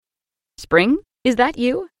Spring? Is that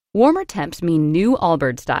you? Warmer temps mean new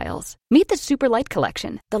Allbirds styles. Meet the Super Light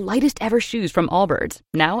Collection, the lightest ever shoes from Allbirds,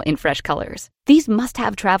 now in fresh colors. These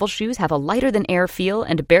must-have travel shoes have a lighter-than-air feel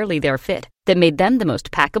and barely their fit that made them the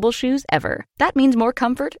most packable shoes ever. That means more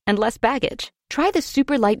comfort and less baggage. Try the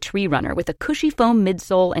Super Light Tree Runner with a cushy foam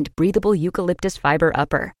midsole and breathable eucalyptus fiber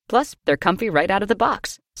upper. Plus, they're comfy right out of the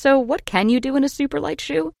box. So what can you do in a super light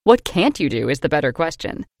shoe? What can't you do is the better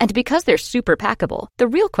question. And because they're super packable, the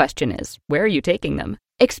real question is, where are you taking them?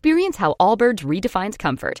 Experience how Allbirds redefines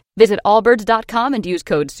comfort. Visit allbirds.com and use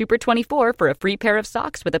code SUPER24 for a free pair of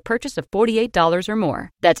socks with a purchase of $48 or more.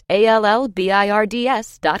 That's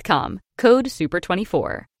ALLBIRDS.com. Code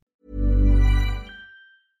SUPER24.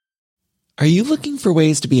 Are you looking for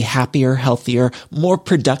ways to be happier, healthier, more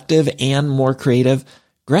productive, and more creative?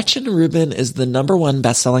 Gretchen Rubin is the #1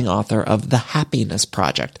 best-selling author of The Happiness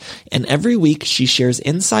Project, and every week she shares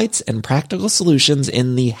insights and practical solutions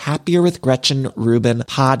in the Happier with Gretchen Rubin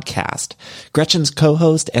podcast. Gretchen's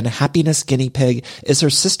co-host and happiness guinea pig is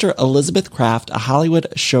her sister Elizabeth Kraft, a Hollywood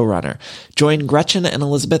showrunner. Join Gretchen and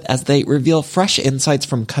Elizabeth as they reveal fresh insights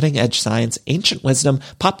from cutting-edge science, ancient wisdom,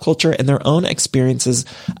 pop culture, and their own experiences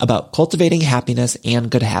about cultivating happiness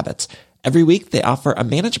and good habits. Every week, they offer a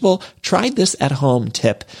manageable, try-this-at-home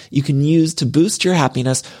tip you can use to boost your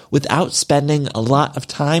happiness without spending a lot of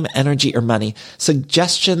time, energy, or money.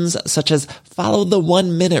 Suggestions such as follow the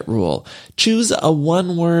 1-minute rule, choose a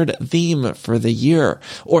one-word theme for the year,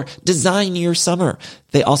 or design your summer.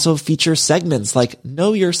 They also feature segments like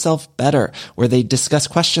Know Yourself Better, where they discuss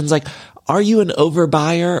questions like, are you an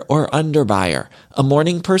overbuyer or underbuyer? A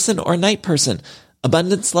morning person or night person?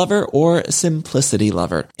 Abundance lover or simplicity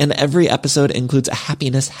lover. And every episode includes a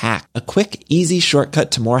happiness hack, a quick, easy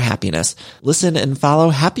shortcut to more happiness. Listen and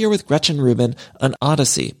follow Happier with Gretchen Rubin, an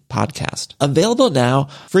Odyssey podcast. Available now,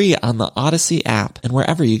 free on the Odyssey app and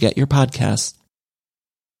wherever you get your podcasts.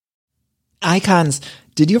 Icons.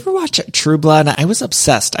 Did you ever watch True Blood? I was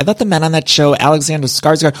obsessed. I thought the men on that show, Alexander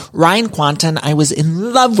Skarsgård, Ryan Kwanten, I was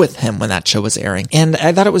in love with him when that show was airing. And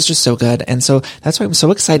I thought it was just so good. And so that's why I'm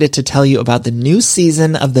so excited to tell you about the new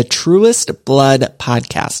season of the Truest Blood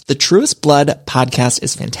podcast. The Truest Blood podcast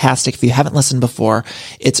is fantastic. If you haven't listened before,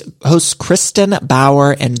 it's hosts Kristen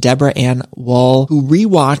Bauer and Deborah Ann Woll, who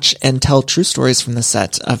rewatch and tell true stories from the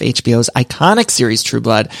set of HBO's iconic series True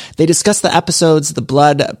Blood. They discuss the episodes, the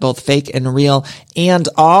blood, both fake and real, and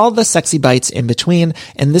all the sexy bites in between.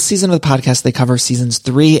 And this season of the podcast, they cover seasons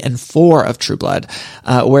 3 and 4 of True Blood,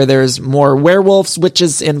 where there's more werewolves,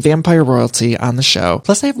 witches, and vampire royalty on the show.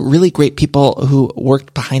 Plus, they have really great people who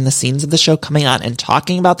worked behind the scenes of the show coming on and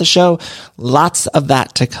talking about the show. Lots of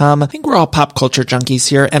that to come. I think we're all pop culture junkies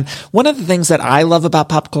here. And one of the things that I love about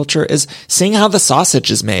pop culture is seeing how the sausage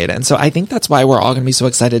is made. And so I think that's why we're all going to be so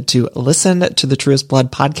excited to listen to the Truest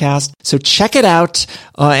Blood podcast. So check it out.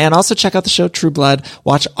 And also check out the show True Blood.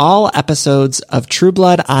 Watch all episodes of True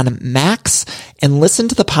Blood on Max and listen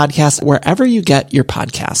to the podcast wherever you get your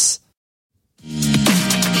podcasts.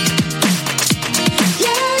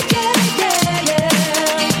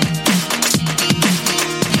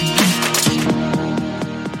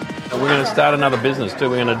 We're going to start another business too.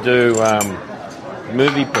 We're going to do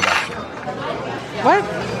movie production. What?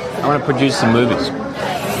 I want to produce some movies.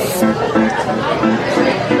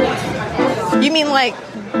 You mean like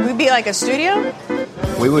we'd be like a studio?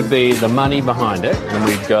 We would be the money behind it, and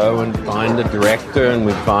we'd go and find the director, and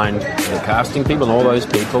we'd find the casting people and all those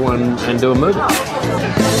people and do a movie.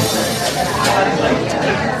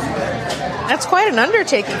 That's quite an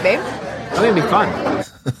undertaking, babe. I think it'd be fun.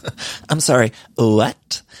 I'm sorry.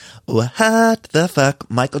 What? What the fuck?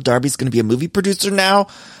 Michael Darby's going to be a movie producer now?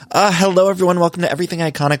 Hello, everyone. Welcome to Everything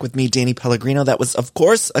Iconic with me, Danny Pellegrino. That was, of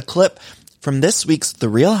course, a clip from this week's The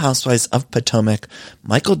Real Housewives of Potomac.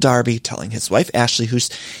 Michael Darby telling his wife, Ashley,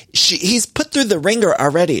 he's put through the ringer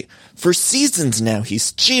already. For seasons now,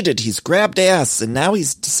 he's cheated, he's grabbed ass, and now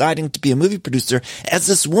he's deciding to be a movie producer as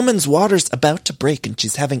this woman's water's about to break and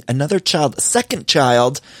she's having another child, a second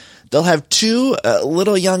child. They'll have 2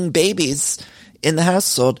 little young babies in the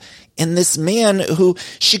household. And this man who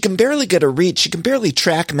she can barely get a read, she can barely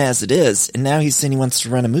track him as it is, and now he's saying he wants to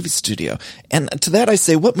run a movie studio. And to that I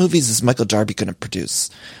say, what movies is Michael Darby going to produce?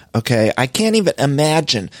 Okay, I can't even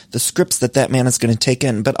imagine the scripts that man is going to take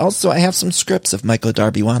in, but also I have some scripts if Michael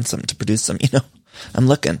Darby wants them to produce them, I'm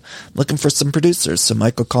looking for some producers, so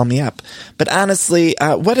Michael, call me up. But honestly,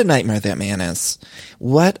 what a nightmare that man is.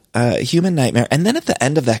 What a human nightmare. And then at the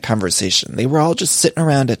end of that conversation, they were all just sitting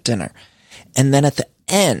around at dinner. And then at the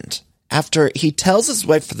end, after he tells his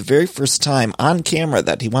wife for the very first time on camera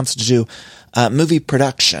that he wants to do movie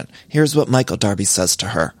production, here's what Michael Darby says to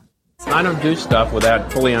her. I don't do stuff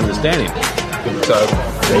without fully understanding it. So,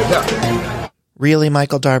 there you go. Really,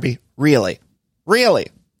 Michael Darby? Really?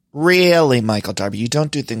 Really, Michael Darby? You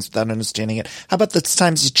don't do things without understanding it. How about the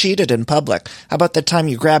times you cheated in public? How about the time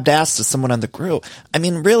you grabbed ass to someone on the crew? I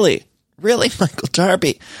mean, really, Michael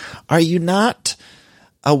Darby? Are you not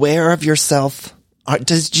aware of yourself?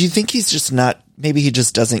 Do you think he's just not, maybe he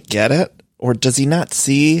just doesn't get it? Or does he not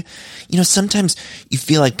see? Sometimes you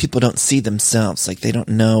feel like people don't see themselves, like they don't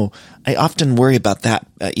know. I often worry about that.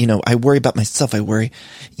 I worry about myself. I worry,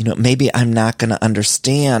 maybe I'm not going to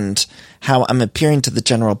understand how I'm appearing to the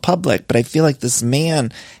general public, but I feel like this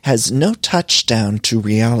man has no touchdown to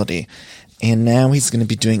reality. And now he's going to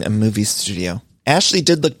be doing a movie studio. Ashley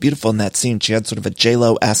did look beautiful in that scene. She had sort of a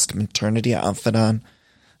J-Lo-esque maternity outfit on.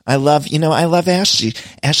 I love Ashley.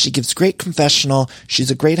 Ashley gives great confessional. She's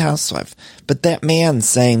a great housewife. But that man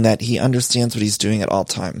saying that he understands what he's doing at all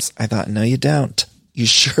times, I thought, no, you don't. You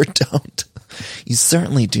sure don't. You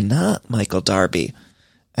certainly do not, Michael Darby.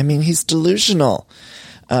 I mean, he's delusional.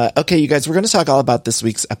 Okay, you guys, we're going to talk all about this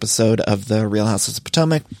week's episode of The Real Housewives of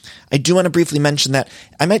Potomac. I do want to briefly mention that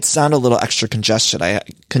I might sound a little extra congested. I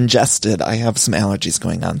have some allergies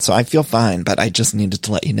going on, so I feel fine, but I just needed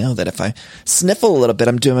to let you know that if I sniffle a little bit,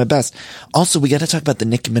 I'm doing my best. Also, we got to talk about the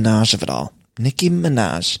Nicki Minaj of it all. Nicki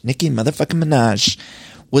motherfucking Minaj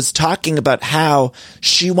was talking about how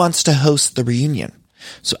she wants to host the reunion.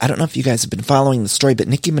 So I don't know if you guys have been following the story, but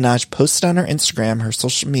Nicki Minaj posted on her Instagram, her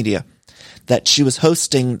social media, that she was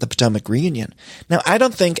hosting the Potomac reunion. Now, I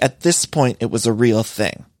don't think at this point it was a real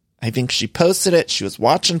thing. I think she posted it. She was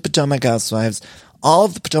watching Potomac Housewives. All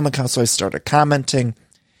of the Potomac Housewives started commenting.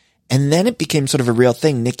 And then it became sort of a real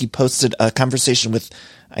thing. Nicki posted a conversation with,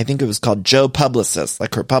 I think it was called Joe Publicist,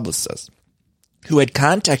 like her publicist, who had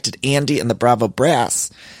contacted Andy and the Bravo Brass,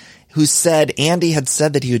 who said Andy had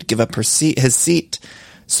said that he would give up his seat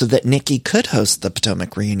so that Nicki could host the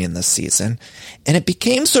Potomac reunion this season. And it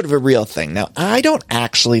became sort of a real thing. Now, I don't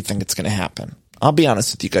actually think it's going to happen. I'll be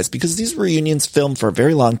honest with you guys, because these reunions film for a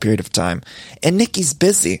very long period of time. And Nicki's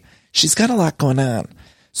busy. She's got a lot going on.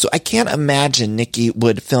 So I can't imagine Nicki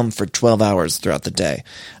would film for 12 hours throughout the day.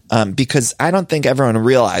 Because I don't think everyone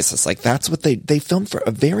realizes, like, that's what they film for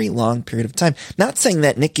a very long period of time. Not saying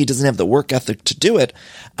that Nicki doesn't have the work ethic to do it.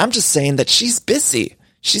 I'm just saying that she's busy.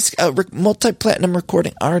 She's a multi-platinum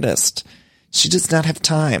recording artist. She does not have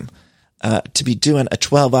time to be doing a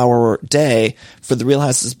 12-hour day for the Real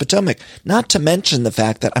Housewives of Potomac. Not to mention the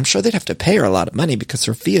fact that I'm sure they'd have to pay her a lot of money because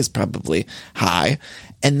her fee is probably high.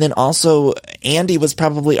 And then also, Andy was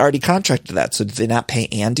probably already contracted to that. So did they not pay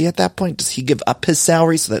Andy at that point? Does he give up his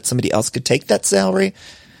salary so that somebody else could take that salary?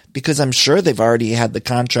 Because I'm sure they've already had the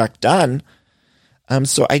contract done.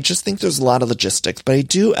 So I just think there's a lot of logistics, but I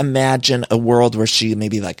do imagine a world where she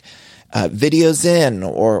maybe like videos in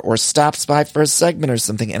or stops by for a segment or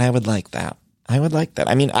something, and I would like that.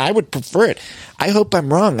 I mean, I would prefer it. I hope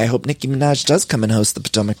I'm wrong. I hope Nicki Minaj does come and host the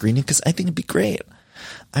Potomac reunion because I think it'd be great.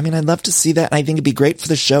 I mean, I'd love to see that, and I think it'd be great for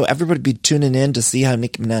the show. Everybody would be tuning in to see how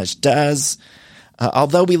Nicki Minaj does.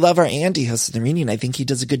 Although we love our Andy hosting the reunion, I think he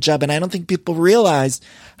does a good job, and I don't think people realize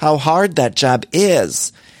how hard that job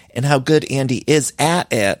is and how good Andy is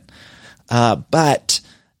at it. But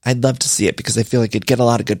I'd love to see it because I feel like it'd get a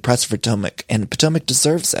lot of good press for Potomac, and Potomac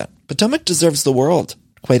deserves it. Potomac deserves the world,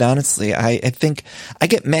 quite honestly. I think I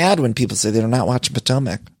get mad when people say they're not watching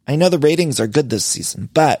Potomac. I know the ratings are good this season,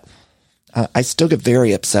 but I still get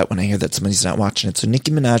very upset when I hear that somebody's not watching it. So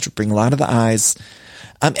Nicki Minaj would bring a lot of the eyes.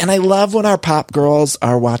 And I love when our pop girls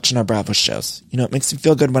are watching our Bravo shows. You know, it makes me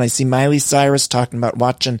feel good when I see Miley Cyrus talking about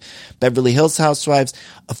watching Beverly Hills Housewives.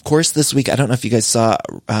 Of course, this week, I don't know if you guys saw,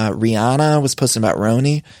 Rihanna was posting about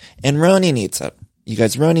Roni, and Roni needs it. You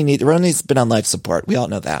guys, Roni's been on life support. We all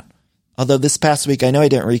know that. Although this past week, I know I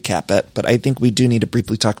didn't recap it, but I think we do need to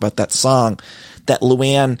briefly talk about that song that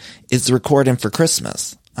Luann is recording for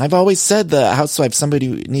Christmas. I've always said the housewife, somebody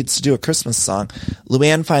needs to do a Christmas song.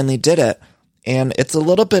 Luann finally did it. And it's a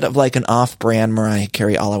little bit of like an off-brand Mariah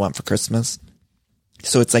Carey, All I Want for Christmas.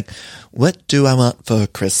 So it's like, what do I want for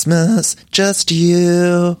Christmas? Just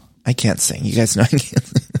you. I can't sing. You guys know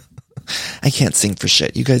I can't sing for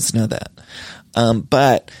shit. You guys know that.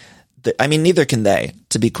 But neither can they,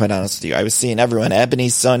 to be quite honest with you. I was seeing everyone, Ebony,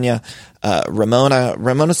 Sonia,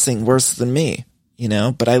 Ramona sing worse than me. You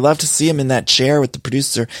know, but I love to see him in that chair with the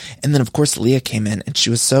producer. And then, of course, Leah came in and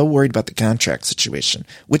she was so worried about the contract situation,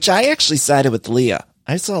 which I actually sided with Leah.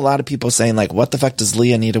 I saw a lot of people saying, like, what the fuck does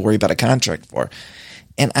Leah need to worry about a contract for?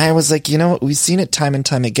 And I was like, you know what? We've seen it time and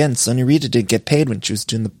time again. Sonia Rita didn't get paid when she was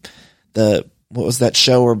doing the what was that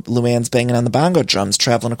show where Luann's banging on the bongo drums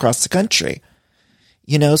traveling across the country?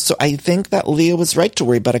 So I think that Leah was right to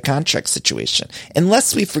worry about a contract situation.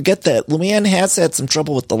 Unless we forget that Luann has had some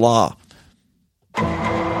trouble with the law.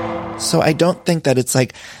 So I don't think that it's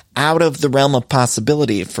like out of the realm of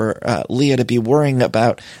possibility for Leah to be worrying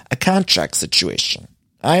about a contract situation.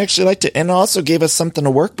 I actually liked it, and it also gave us something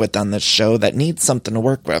to work with on this show that needs something to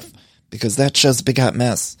work with, because that show's a big hot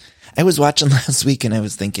mess. I was watching last week and I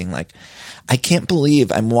was thinking, like, I can't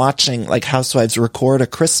believe I'm watching like Housewives record a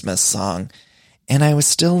Christmas song, and I was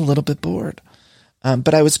still a little bit bored.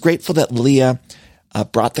 But I was grateful that Leah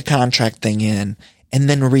brought the contract thing in, and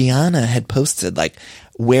then Rihanna had posted like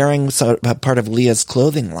wearing part of Leah's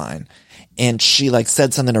clothing line, and she like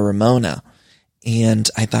said something to Ramona. And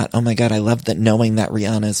I thought, oh my God, I love that, knowing that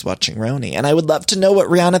Rihanna is watching Roni. And I would love to know what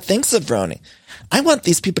Rihanna thinks of Roni. I want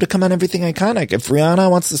these people to come on Everything Iconic. If Rihanna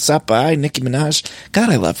wants to stop by, Nicki Minaj, God,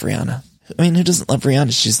 I love Rihanna. I mean, who doesn't love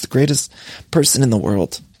Rihanna? She's the greatest person in the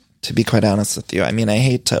world, to be quite honest with you. I mean, I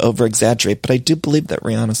hate to over-exaggerate, but I do believe that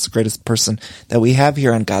Rihanna's the greatest person that we have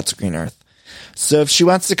here on God's green earth. So if she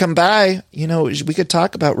wants to come by, we could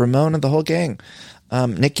talk about Ramona and the whole gang.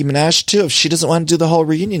 Nicki Minaj too. If she doesn't want to do the whole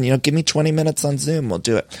reunion, give me 20 minutes on Zoom. We'll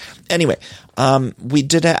do it. Anyway,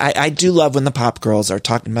 I do love when the pop girls are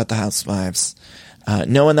talking about the housewives.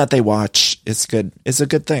 Knowing that they watch is good. It's a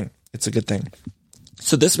good thing. It's a good thing.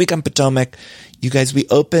 So this week on Potomac, you guys, we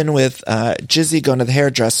open with, Jizzy going to the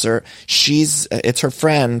hairdresser. It's her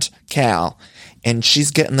friend, Cal. And she's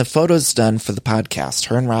getting the photos done for the podcast.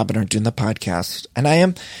 Her and Robin are doing the podcast. And I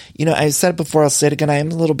am, I said it before, I'll say it again. I am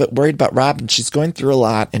a little bit worried about Robin. She's going through a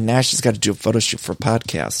lot, and now she's got to do a photo shoot for a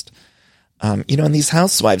podcast. And these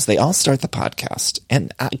housewives, they all start the podcast.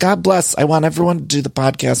 And God bless, I want everyone to do the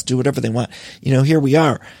podcast, do whatever they want. Here we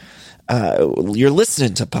are. You're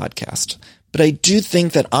listening to a podcast. But I do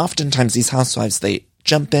think that oftentimes these housewives, they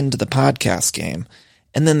jump into the podcast game,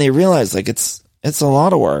 and then they realize like it's a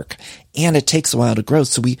lot of work, and it takes a while to grow.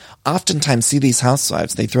 So we oftentimes see these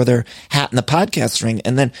housewives, they throw their hat in the podcast ring,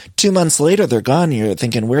 and then 2 months later they're gone. You're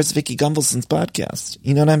thinking, where's Vicky Gunvalson's podcast?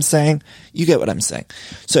 You know what I'm saying? You get what I'm saying.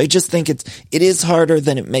 So I just think it is harder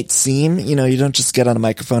than it might seem. You don't just get on a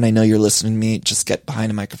microphone. I know you're listening to me, just get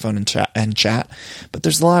behind a microphone and chat. But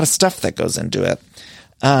there's a lot of stuff that goes into it.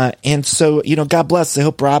 And so, God bless. I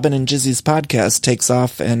hope Robin and Jizzy's podcast takes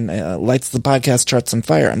off and lights the podcast charts on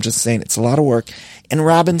fire. I'm just saying it's a lot of work. And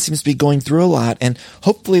Robin seems to be going through a lot, and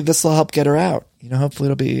hopefully this will help get her out. Hopefully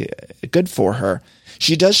it'll be good for her.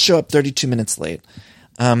 She does show up 32 minutes late.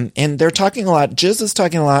 And they're talking a lot. Jiz is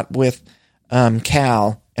talking a lot with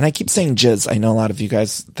Cal. And I keep saying Jiz. I know a lot of you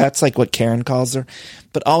guys, that's like what Karen calls her.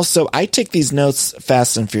 But also, I take these notes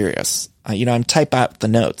fast and furious. I'm type out the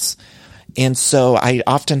notes. And so I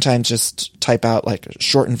oftentimes just type out like a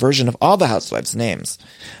shortened version of all the housewives' names.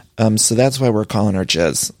 So that's why we're calling her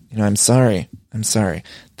Jiz. I'm sorry.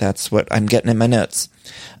 That's what I'm getting in my notes.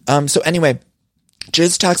 So anyway,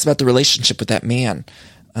 Jiz talks about the relationship with that man,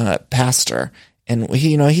 pastor. And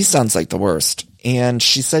he sounds like the worst. And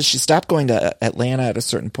she says she stopped going to Atlanta at a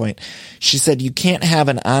certain point. She said, you can't have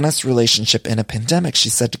an honest relationship in a pandemic, she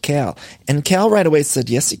said to Cal. And Cal right away said,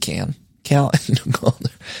 yes, you can. Cal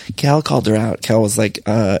called her out. Cal was like,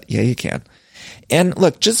 yeah, you can. And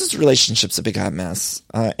look, Gisele's relationship's a big hot mess.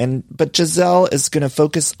 But Gisele is going to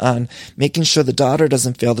focus on making sure the daughter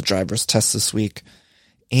doesn't fail the driver's test this week.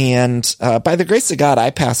 And by the grace of God,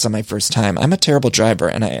 I passed on my first time. I'm a terrible driver.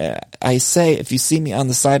 And I say, if you see me on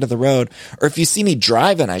the side of the road, or if you see me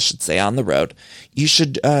driving, I should say, on the road, you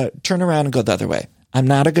should turn around and go the other way. I'm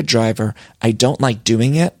not a good driver. I don't like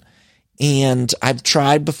doing it. And I've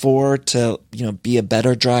tried before to, be a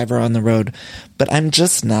better driver on the road, but I'm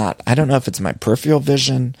just not. I don't know if it's my peripheral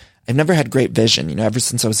vision. I've never had great vision. Ever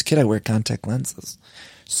since I was a kid, I wear contact lenses.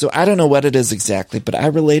 So I don't know what it is exactly, but I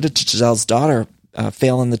related to Gisele's daughter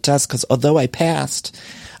failing the test, because although I passed,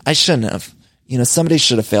 I shouldn't have. Somebody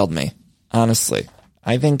should have failed me, honestly.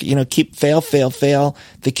 I think, keep fail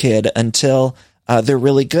the kid until they're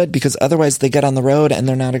really good, because otherwise they get on the road and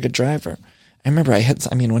they're not a good driver. I remember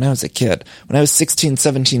when I was a kid, when I was 16,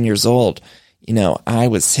 17 years old, I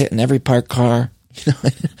was hitting every parked car.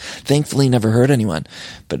 Thankfully never hurt anyone.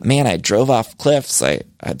 But man, I drove off cliffs.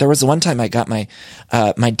 There was one time I got my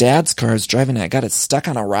dad's car. I was driving and I got it stuck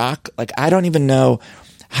on a rock. Like, I don't even know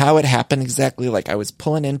how it happened exactly. Like, I was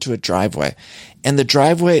pulling into a driveway, and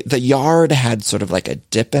the yard had sort of like a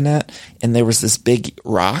dip in it, and there was this big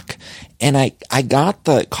rock, and I got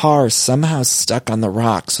the car somehow stuck on the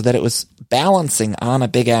rock so that it was balancing on a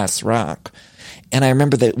big ass rock. And I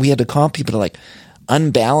remember that we had to call people to like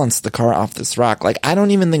unbalance the car off this rock. Like, I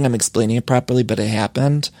don't even think I'm explaining it properly, but it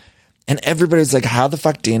happened. And everybody's like, how the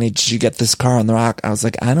fuck, Danny, did you get this car on the rock? I was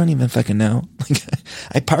like, I don't even fucking know. Like,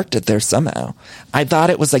 I parked it there somehow. I thought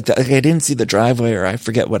it was like, I didn't see the driveway, or I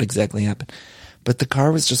forget what exactly happened. But the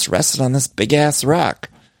car was just rested on this big ass rock.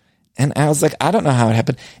 And I was like, I don't know how it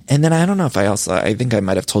happened. And then I don't know if I think I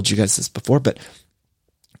might have told you guys this before, but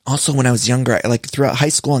also when I was younger, like throughout high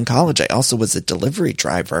school and college, I also was a delivery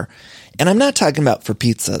driver. And I'm not talking about for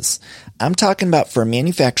pizzas. I'm talking about for a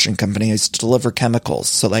manufacturing company. I used to deliver chemicals.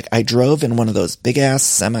 So like I drove in one of those big ass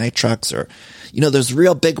semi trucks, or, you know, those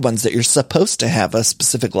real big ones that you're supposed to have a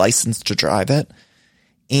specific license to drive it.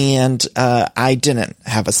 And I didn't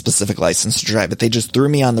have a specific license to drive it. They just threw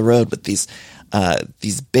me on the road with these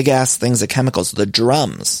big ass things of chemicals, the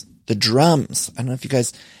drums. I don't know if you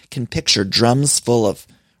guys can picture drums full of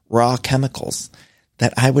raw chemicals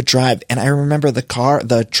that I would drive. And I remember the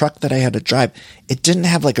truck that I had to drive, it didn't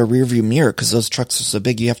have like a rear view mirror because those trucks are so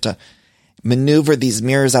big. You have to maneuver these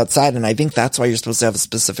mirrors outside. And I think that's why you're supposed to have a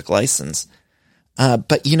specific license.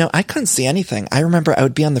 But you know, I couldn't see anything. I remember I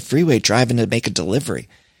would be on the freeway driving to make a delivery,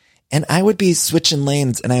 and I would be switching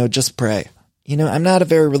lanes and I would just pray. You know, I'm not a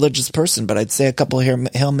very religious person, but I'd say a couple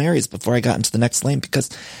of Hail Marys before I got into the next lane because,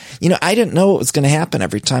 you know, I didn't know what was going to happen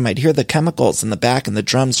every time. I'd hear the chemicals in the back and the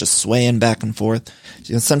drums just swaying back and forth.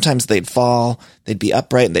 You know, sometimes they'd fall, they'd be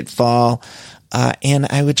upright and they'd fall. And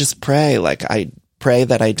I would just pray, like I pray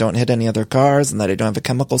that I don't hit any other cars and that I don't have a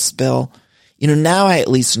chemical spill. You know, now I at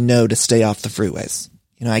least know to stay off the freeways.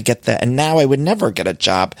 You know, I get that. And now I would never get a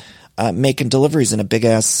job making deliveries in a big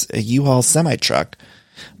ass U-Haul semi truck.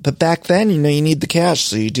 But back then, you know, you need the cash,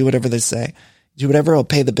 so you do whatever they say. Do whatever will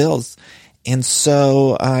pay the bills. And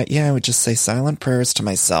so, I would just say silent prayers to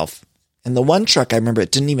myself. And the one truck, I remember,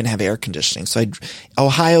 it didn't even have air conditioning. So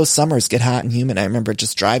Ohio summers get hot and humid. I remember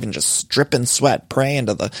just driving, just dripping sweat, praying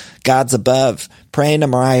to the gods above, praying to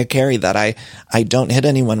Mariah Carey that I don't hit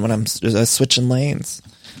anyone when I'm switching lanes.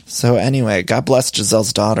 So anyway, God bless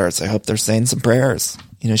Giselle's daughters. I hope they're saying some prayers.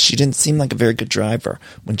 You know, she didn't seem like a very good driver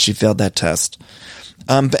when she failed that test.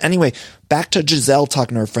 But anyway, back to Giselle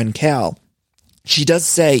talking to her friend Cal. She does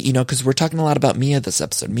say, you know, because we're talking a lot about Mia this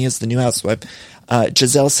episode. Mia's the new housewife.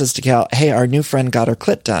 Giselle says to Cal, hey, our new friend got her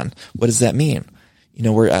clit done. What does that mean? You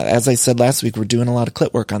know, as I said last week, we're doing a lot of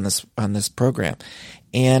clit work on this program.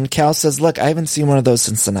 And Cal says, look, I haven't seen one of those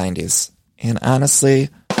since the 90s. And honestly,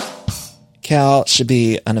 Cal should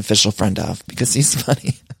be an official friend of, because he's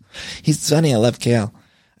funny. He's funny. I love Cal.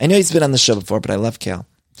 I know he's been on the show before, but I love Cal.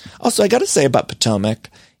 Also, I got to say about Potomac,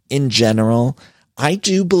 in general, I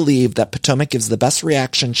do believe that Potomac gives the best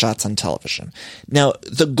reaction shots on television. Now,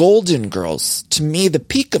 the Golden Girls, to me, the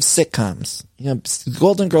peak of sitcoms, you know,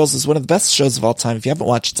 Golden Girls is one of the best shows of all time. If you haven't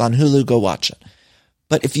watched it, it's on Hulu, go watch it.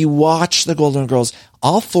 But if you watch the Golden Girls,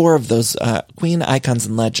 all four of those queen icons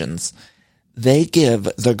and legends, they give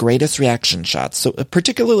the greatest reaction shots. So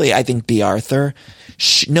particularly, I think B. Arthur,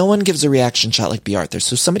 no one gives a reaction shot like B. Arthur.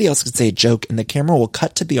 So somebody else could say a joke and the camera will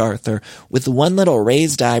cut to B. Arthur with one little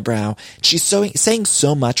raised eyebrow. She's saying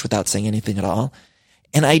so much without saying anything at all.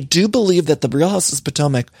 And I do believe that the Real Housewives of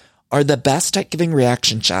Potomac are the best at giving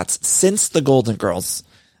reaction shots since the Golden Girls.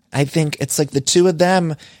 I think it's like the two of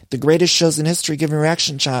them, the greatest shows in history giving a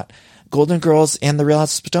reaction shot. Golden Girls and The Real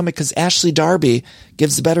Housewives of Potomac, because Ashley Darby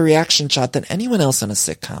gives a better reaction shot than anyone else in a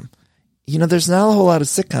sitcom. You know, there's not a whole lot of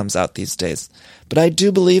sitcoms out these days, but I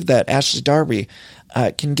do believe that Ashley Darby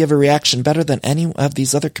can give a reaction better than any of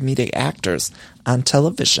these other comedic actors on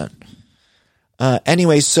television.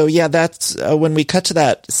 Anyway, so yeah, that's when we cut to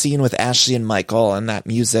that scene with Ashley and Michael and that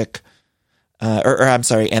music, and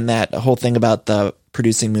that whole thing about the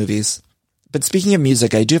producing movies. But speaking of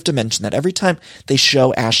music, I do have to mention that every time they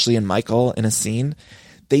show Ashley and Michael in a scene,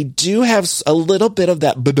 they do have a little bit of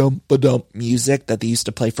that ba-dum, ba-dum music that they used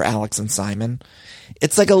to play for Alex and Simon.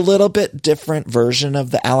 It's like a little bit different version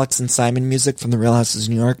of the Alex and Simon music from The Real Housewives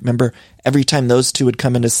of New York. Remember, every time those two would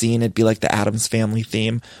come into scene, it'd be like the Addams Family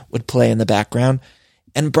theme would play in the background.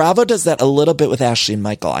 And Bravo does that a little bit with Ashley and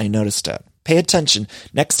Michael. I noticed it. Pay attention.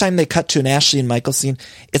 Next time they cut to an Ashley and Michael scene,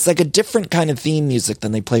 it's like a different kind of theme music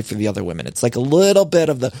than they play for the other women. It's like a little bit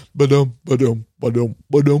of the ba-dum, ba-dum, ba-dum,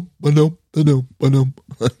 ba-dum, ba-dum, ba-dum, ba-dum.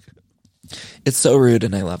 It's so rude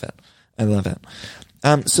and I love it. I love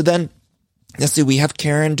it. So then, let's see, we have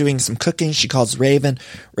Karen doing some cooking. She calls Raven.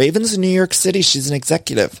 Raven's in New York City. She's an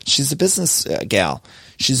executive. She's a business gal.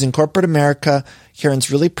 She's in corporate America. Karen's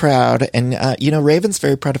really proud. And, Raven's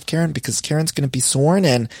very proud of Karen because Karen's going to be sworn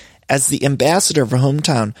in as the ambassador of her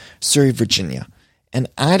hometown, Surrey, Virginia. And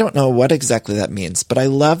I don't know what exactly that means, but I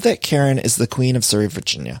love that Karen is the queen of Surrey,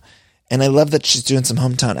 Virginia. And I love that she's doing some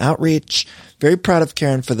hometown outreach. Very proud of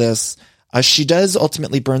Karen for this. She does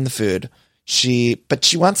ultimately burn the food. But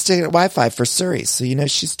she wants to get Wi-Fi for Surrey. So,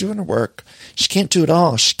 she's doing her work. She can't do it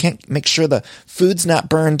all. She can't make sure the food's not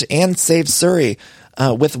burned and save Surrey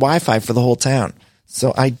with Wi-Fi for the whole town.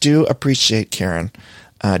 So I do appreciate Karen.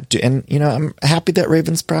 And I'm happy that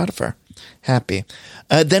Raven's proud of her. Happy.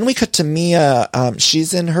 Then we cut to Mia.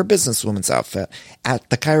 She's in her businesswoman's outfit at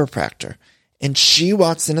the chiropractor. And she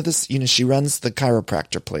walks into this, she runs the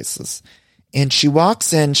chiropractor places. And she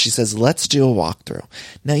walks in, she says, let's do a walkthrough.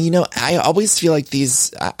 Now, I always feel like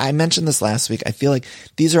I mentioned this last week, I feel like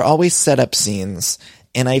these are always set up scenes.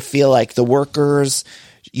 And I feel like the workers,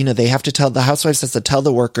 they have to the housewives has to tell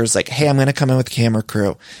the workers like, hey, I'm going to come in with camera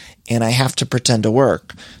crew and I have to pretend to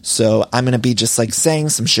work. So I'm going to be just like saying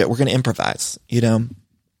some shit. We're going to improvise, And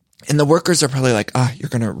the workers are probably like, you're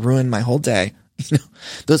going to ruin my whole day.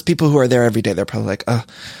 Those people who are there every day, they're probably like,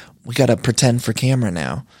 we got to pretend for camera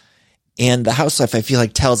now. And the housewife, I feel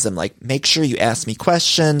like, tells them, like, make sure you ask me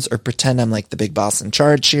questions or pretend I'm like the big boss in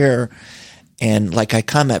charge here and like I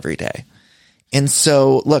come every day. And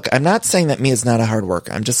so, look, I'm not saying that Mia's not a hard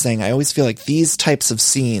worker. I'm just saying I always feel like these types of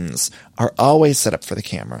scenes are always set up for the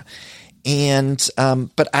camera. And,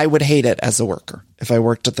 but I would hate it as a worker if I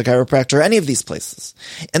worked at the chiropractor or any of these places.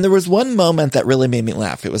 And there was one moment that really made me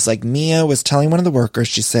laugh. It was like Mia was telling one of the workers,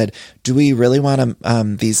 she said, do we really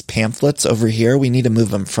want these pamphlets over here? We need to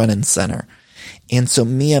move them front and center. And so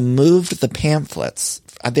Mia moved the pamphlets.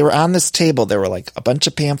 They were on this table. There were like a bunch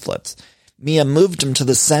of pamphlets. Mia moved them to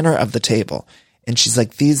the center of the table. And she's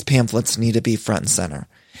like, these pamphlets need to be front and center.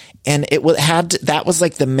 And that was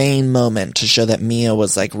like the main moment to show that Mia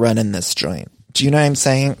was like running this joint. Do you know what I'm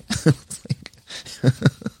saying?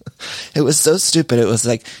 It was so stupid. It was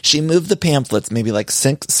like she moved the pamphlets maybe like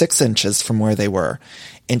 6 inches from where they were.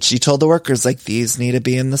 And she told the workers like, these need to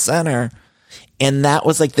be in the center. And that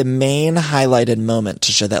was like the main highlighted moment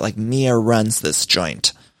to show that like Mia runs this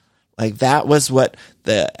joint. Like that was what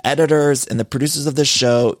the editors and the producers of the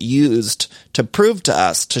show used to prove to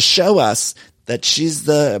us, to show us that she's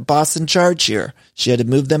the boss in charge here. She had to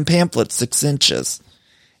move them pamphlets 6 inches.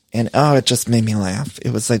 And it just made me laugh.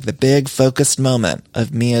 It was like the big focused moment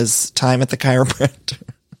of Mia's time at the chiropractor.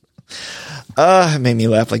 It made me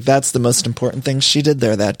laugh. Like that's the most important thing she did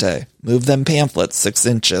there that day. Move them pamphlets 6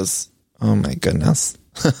 inches. Oh my goodness.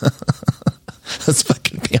 Those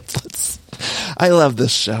fucking pamphlets. I love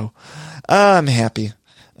this show. I'm happy.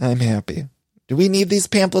 Do we need these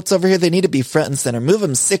pamphlets over here? They need to be front and center. Move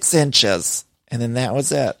them 6 inches. And then that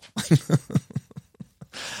was it.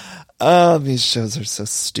 These shows are so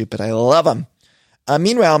stupid. I love them.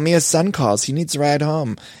 Meanwhile, Mia's son calls. He needs a ride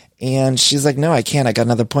home. And she's like, no, I can't. I got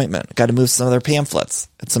another appointment. I got to move some other pamphlets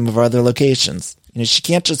at some of our other locations. She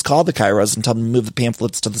can't just call the Kairos and tell them to move the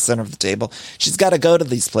pamphlets to the center of the table. She's got to go to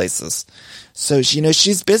these places. So,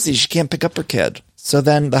 she's busy. She can't pick up her kid. So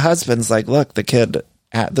then the husband's like, look, the kid,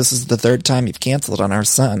 this is the third time you've canceled on our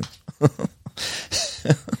son.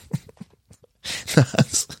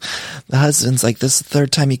 The husband's like, this is the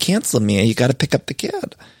third time you canceled, Mia. You got to pick up the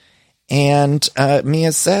kid. And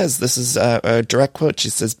Mia says, this is a direct quote. She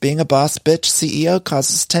says, being a boss bitch CEO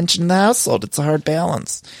causes tension in the household. It's a hard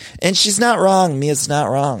balance. And she's not wrong. Mia's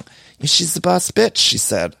not wrong. She's the boss bitch, she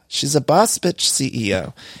said. She's a boss bitch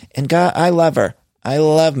CEO. And God, I love her. I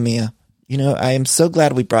love Mia. I am so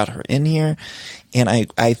glad we brought her in here. And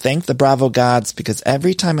I thank the Bravo gods because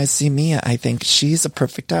every time I see Mia, I think she's a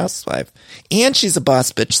perfect housewife. And she's a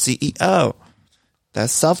boss bitch CEO.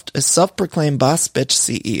 That's a self-proclaimed boss bitch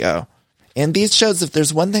CEO. And these shows, if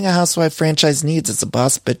there's one thing a housewife franchise needs, it's a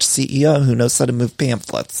boss bitch CEO who knows how to move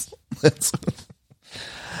pamphlets.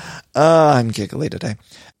 I'm giggly today.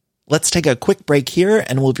 Let's take a quick break here,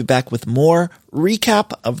 and we'll be back with more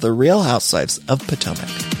recap of The Real Housewives of Potomac.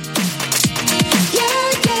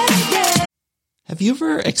 Have you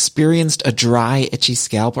ever experienced a dry, itchy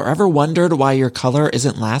scalp or ever wondered why your color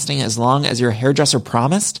isn't lasting as long as your hairdresser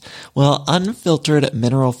promised? Well, unfiltered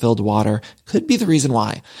mineral-filled water could be the reason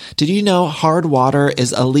why. Did you know hard water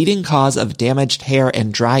is a leading cause of damaged hair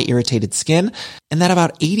and dry, irritated skin? And that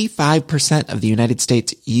about 85% of the United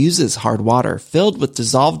States uses hard water filled with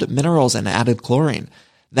dissolved minerals and added chlorine.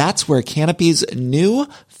 That's where Canopy's new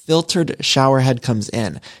filtered showerhead comes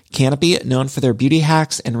in. Canopy, known for their beauty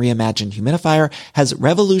hacks and reimagined humidifier, has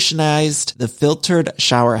revolutionized the filtered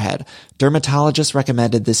showerhead. Dermatologists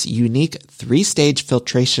recommended this unique 3-stage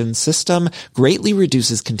filtration system greatly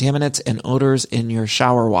reduces contaminants and odors in your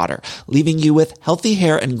shower water, leaving you with healthy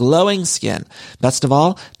hair and glowing skin. Best of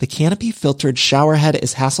all, the Canopy filtered showerhead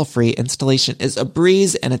is hassle-free, installation is a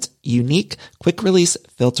breeze, and its unique quick-release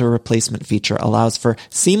filter replacement feature allows for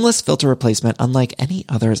seamless filter replacement unlike any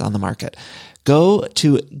others on the market. Go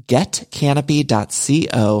to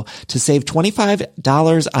getcanopy.co to save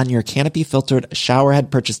 $25 on your Canopy filtered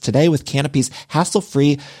showerhead purchase today with Canopy's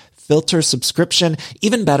hassle-free filter subscription.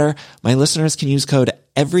 Even better, my listeners can use code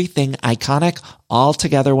EVERYTHINGICONIC, all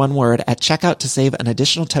together one word, at checkout to save an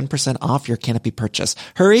additional 10% off your Canopy purchase.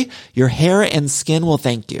 Hurry, your hair and skin will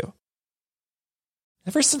thank you.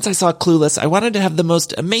 Ever since I saw Clueless, I wanted to have the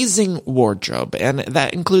most amazing wardrobe, and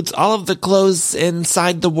that includes all of the clothes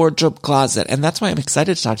inside the wardrobe closet, and that's why I'm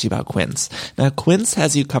excited to talk to you about Quince. Now, Quince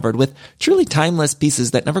has you covered with truly timeless pieces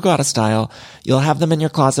that never go out of style. You'll have them in your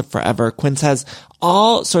closet forever. Quince has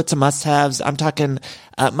all sorts of must-haves. I'm talking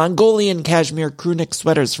Mongolian cashmere crewneck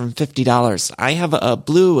sweaters from $50. I have a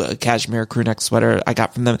blue cashmere crewneck sweater I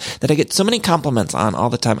got from them that I get so many compliments on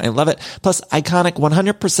all the time. I love it. Plus, iconic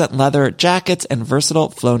 100% leather jackets and versatile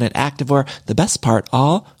flow-knit activewear. The best part,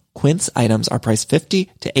 all Quince items are priced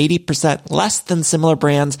 50 to 80% less than similar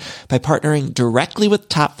brands. By partnering directly with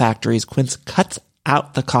top factories, Quince cuts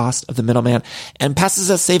out the cost of the middleman and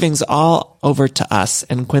passes us savings all over to us.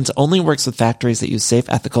 And Quince only works with factories that use safe,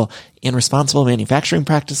 ethical, and responsible manufacturing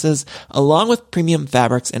practices, along with premium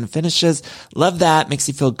fabrics and finishes. Love that. Makes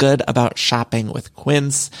you feel good about shopping with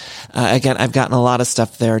Quince. Again, I've gotten a lot of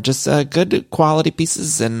stuff there, just good quality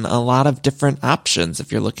pieces and a lot of different options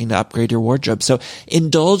if you're looking to upgrade your wardrobe. So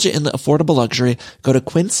indulge in the affordable luxury. Go to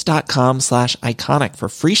quince.com/iconic for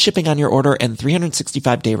free shipping on your order and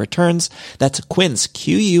 365-day returns. That's Quince,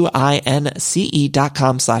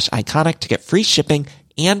 QUINCE.com/iconic to get free shipping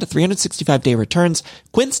and 365-day returns.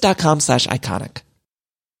 Quince.com/iconic.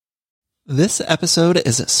 This episode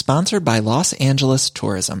is sponsored by Los Angeles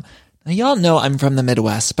Tourism. Now, y'all know I'm from the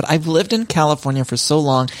Midwest, but I've lived in California for so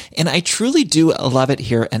long, and I truly do love it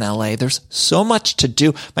here in LA. There's so much to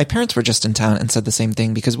do. My parents were just in town and said the same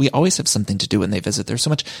thing because we always have something to do when they visit. There's so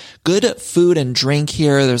much good food and drink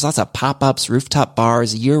here. There's lots of pop-ups, rooftop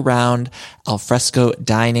bars, year-round, al fresco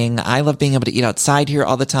dining. I love being able to eat outside here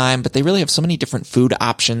all the time, but they really have so many different food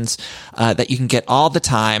options that you can get all the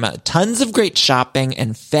time. Tons of great shopping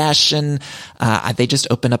and fashion. They just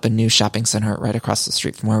opened up a new shopping center right across the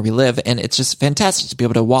street from where we live, and it's just fantastic to be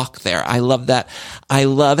able to walk there. I love that. I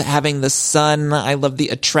love having the sun. I love the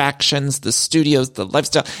attractions, the studios, the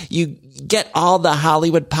lifestyle. You get all the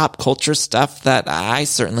Hollywood pop culture stuff that I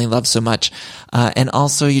certainly love so much. And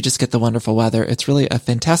also you just get the wonderful weather. It's really a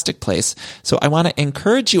fantastic place. So I want to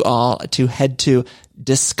encourage you all to head to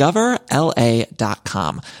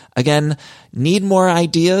discoverla.com. Again, need more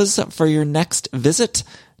ideas for your next visit?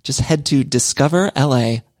 Just head to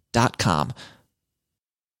discoverla.com.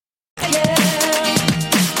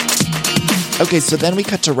 Okay, so then we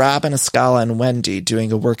cut to Robin, Escala, and Wendy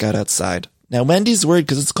doing a workout outside. Now, Wendy's worried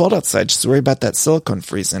because it's cold outside. She's worried about that silicone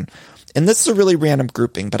freezing. And this is a really random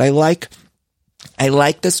grouping, but I like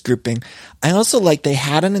this grouping. I also like they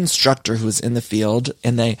had an instructor who was in the field,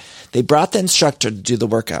 and they brought the instructor to do the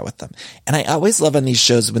workout with them. And I always love on these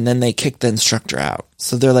shows when then they kick the instructor out.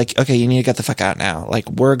 So they're like, okay, you need to get the fuck out now. Like,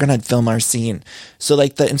 we're going to film our scene. So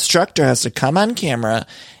like the instructor has to come on camera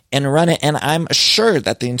and run it. And I'm assured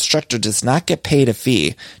that the instructor does not get paid a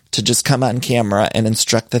fee to just come on camera and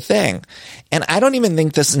instruct the thing. And I don't even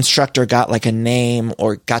think this instructor got like a name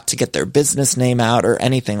or got to get their business name out or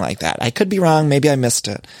anything like that. I could be wrong. Maybe I missed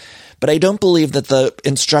it. But I don't believe that the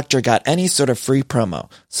instructor got any sort of free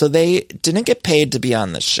promo. So they didn't get paid to be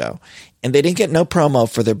on this show. And they didn't get no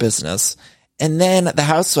promo for their business. And then the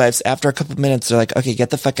housewives, after a couple of minutes, they're like, okay, get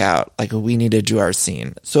the fuck out. Like, we need to do our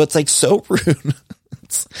scene. So it's like so rude.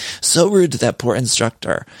 So rude to that poor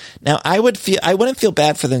instructor. Now, I wouldn't feel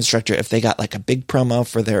bad for the instructor if they got like a big promo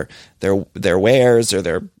for their wares or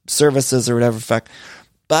their services or whatever fuck.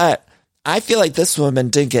 But I feel like this woman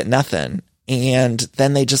didn't get nothing. And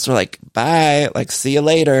then they just were like, bye, like, see you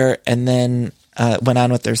later. And then went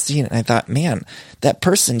on with their scene. And I thought, man, that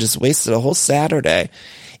person just wasted a whole Saturday.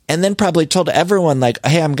 And then probably told everyone like,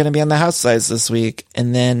 hey, I'm going to be on the Housewives this week.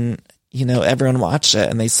 And then, you know, everyone watched it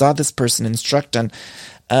and they saw this person instruct on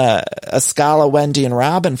Escala, Wendy, and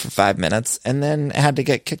Robin for 5 minutes and then had to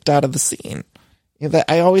get kicked out of the scene. You know,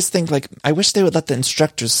 I always think, like, I wish they would let the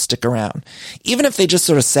instructors stick around. Even if they just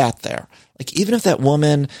sort of sat there. Like, even if that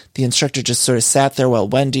woman, the instructor, just sort of sat there while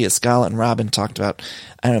Wendy, Escala, and Robin talked about,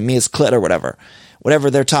 I don't know, Mia's clit or whatever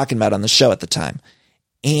they're talking about on the show at the time.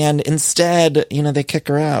 And instead, you know, they kick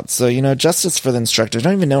her out. So, you know, justice for the instructor. I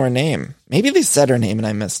don't even know her name. Maybe they said her name and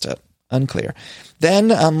I missed it. Unclear. Then,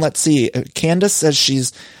 let's see. Candace says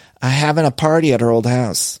she's having a party at her old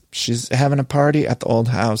house. She's having a party at the old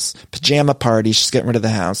house. Pajama party. She's getting rid of the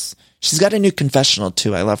house. She's got a new confessional,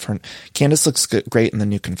 too. I love her. Candace looks great in the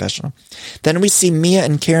new confessional. Then we see Mia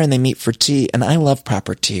and Karen. They meet for tea, and I love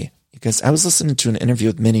proper tea. You because I was listening to an interview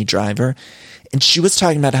with Minnie Driver, and she was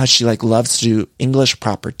talking about how she loves to do English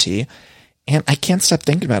proper tea. And I can't stop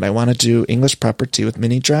thinking about it. I want to do English proper tea with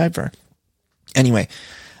Minnie Driver. Anyway,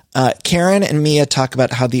 Karen and Mia talk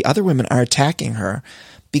about how the other women are attacking her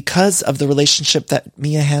because of the relationship that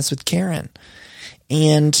Mia has with Karen.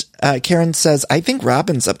 And Karen says, I think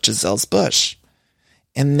Robin's up Giselle's bush.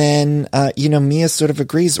 And then, Mia sort of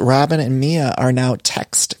agrees. Robin and Mia are now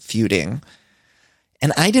text feuding.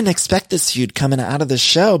 And I didn't expect this feud coming out of the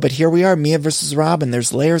show, but here we are, Mia versus Robin.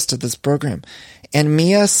 There's layers to this program. And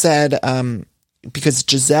Mia said, because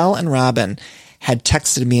Giselle and Robin had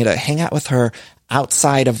texted Mia to hang out with her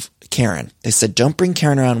outside of Karen. They said, don't bring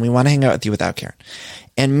Karen around. We want to hang out with you without Karen.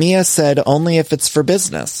 And Mia said, only if it's for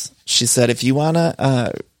business. She said, if you want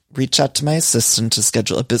to reach out to my assistant to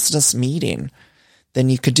schedule a business meeting, then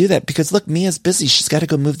you could do that. Because look, Mia's busy. She's got to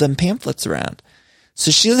go move them pamphlets around. So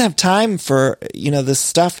she doesn't have time for, this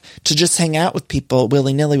stuff to just hang out with people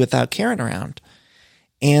willy-nilly without Karen around.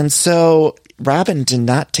 And so Robin did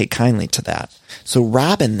not take kindly to that. So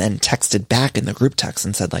Robin then texted back in the group text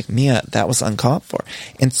and said, Mia, that was uncalled for.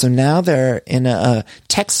 And so now they're in a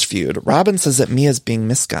text feud. Robin says that Mia's being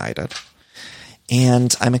misguided.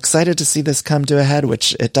 And I'm excited to see this come to a head,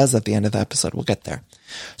 which it does at the end of the episode. We'll get there.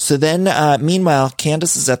 So then, meanwhile,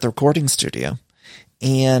 Candace is at the recording studio.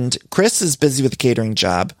 And Chris is busy with the catering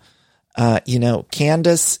job.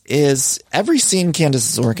 Candace is, every scene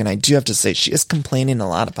Candace is working, I do have to say, she is complaining a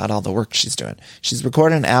lot about all the work she's doing. She's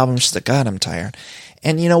recording an album. She's like, God, I'm tired.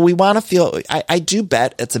 And, we want to feel, I do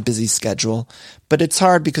bet it's a busy schedule, but it's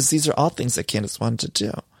hard because these are all things that Candace wanted to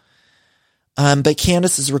do. But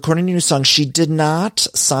Candace is recording a new song. She did not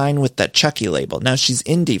sign with that Chucky label. Now she's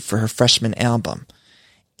indie for her freshman album.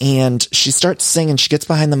 And she starts singing, she gets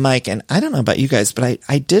behind the mic, and I don't know about you guys, but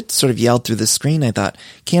I did sort of yell through the screen. I thought,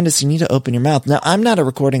 Candace, you need to open your mouth. Now, I'm not a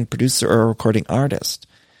recording producer or a recording artist,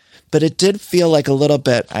 but it did feel like a little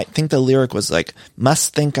bit, I think the lyric was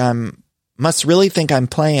must really think I'm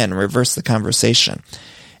playing, reverse the conversation.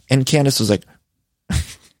 And Candace was like,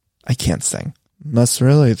 I can't sing. Must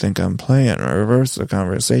really think I'm playing, reverse the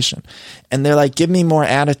conversation. And they're like, give me more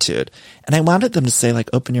attitude. And I wanted them to say,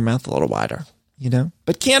 open your mouth a little wider.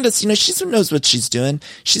 But Candace, she knows what she's doing.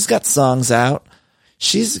 She's got songs out.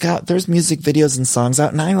 There's music videos and songs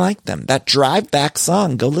out, and I like them. That Drive Back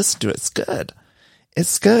song, go listen to it. It's good.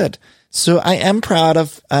 It's good. So I am proud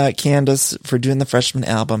of Candace for doing the freshman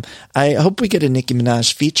album. I hope we get a Nicki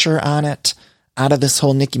Minaj feature on it out of this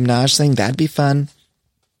whole Nicki Minaj thing. That'd be fun.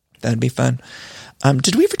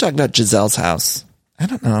 Did we ever talk about Giselle's house? I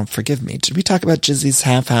don't know. Forgive me. Did we talk about Jizzy's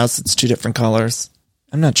half house? It's 2 different colors.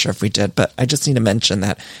 I'm not sure if we did, but I just need to mention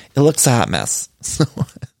that it looks a hot mess. So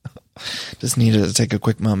just needed to take a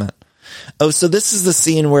quick moment. Oh, so this is the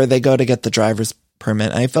scene where they go to get the driver's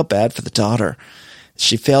permit. I felt bad for the daughter.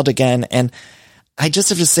 She failed again. And I just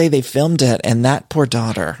have to say they filmed it. And that poor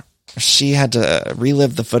daughter, she had to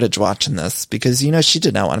relive the footage watching this because, she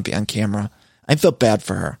did not want to be on camera. I felt bad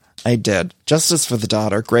for her. I did. Justice for the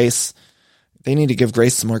daughter. Grace. They need to give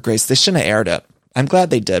Grace some more grace. They shouldn't have aired it. I'm glad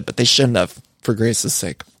they did, but they shouldn't have. For Grace's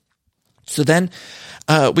sake. So then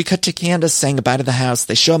we cut to Candace saying goodbye to the house.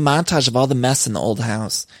 They show a montage of all the mess in the old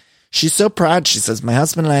house. She's so proud. She says, my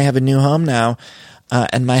husband and I have a new home now,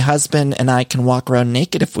 and my husband and I can walk around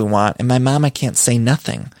naked if we want, and my mama can't say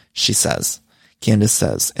nothing, she says. Candace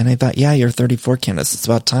says. And I thought, yeah, you're 34, Candace. It's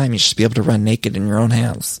about time. You should be able to run naked in your own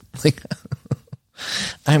house. It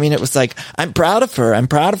was I'm proud of her. I'm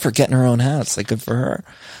proud of her getting her own house. Good for her.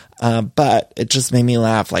 But it just made me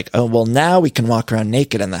laugh. Oh, well, now we can walk around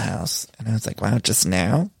naked in the house. And I was like, wow, just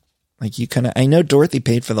now? I know Dorothy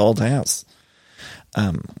paid for the old house.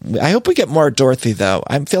 I hope we get more Dorothy, though.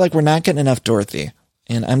 I feel like we're not getting enough Dorothy.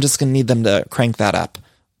 And I'm just going to need them to crank that up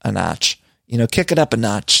a notch. Kick it up a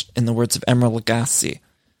notch, in the words of Emeril Lagasse.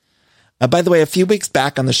 By the way, a few weeks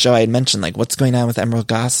back on the show, I had mentioned, what's going on with Emeril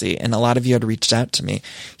Lagasse, and a lot of you had reached out to me.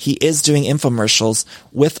 He is doing infomercials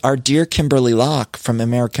with our dear Kimberly Locke from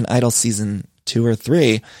American Idol season 2 or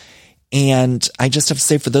 3. And I just have to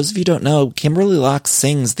say, for those of you who don't know, Kimberly Locke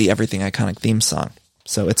sings the Everything Iconic theme song.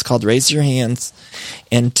 So it's called Raise Your Hands.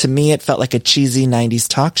 And to me, it felt like a cheesy 90s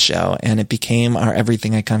talk show, and it became our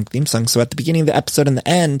Everything Iconic theme song. So at the beginning of the episode and the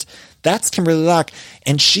end, that's Kimberly Locke,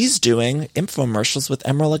 and she's doing infomercials with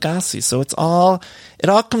Emeril Lagasse. So it all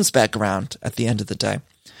comes back around at the end of the day.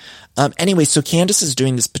 Anyway, so Candace is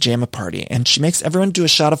doing this pajama party, and she makes everyone do a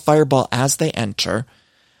shot of Fireball as they enter.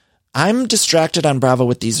 I'm distracted on Bravo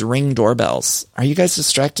with these Ring doorbells. Are you guys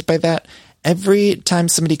distracted by that? Every time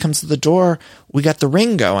somebody comes to the door, we got the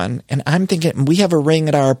Ring going, and I'm thinking we have a Ring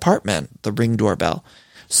at our apartment, the Ring doorbell.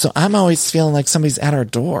 So I'm always feeling like somebody's at our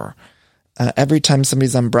door. every time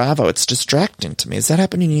somebody's on Bravo. It's distracting to me. Is that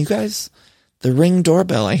happening to you guys? The Ring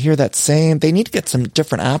doorbell. I hear that saying. They need to get some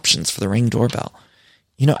different options for the Ring doorbell.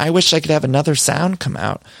 I wish I could have another sound come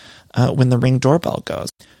out when the Ring doorbell goes.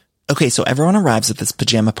 Okay, so everyone arrives at this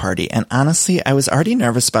pajama party, and honestly, I was already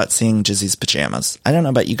nervous about seeing Jizzy's pajamas. I don't know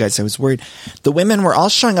about you guys, I was worried. The women were all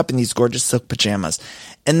showing up in these gorgeous silk pajamas,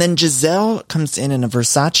 and then Giselle comes in a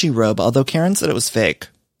Versace robe, although Karen said it was fake.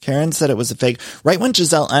 Karen said it was a fake. Right when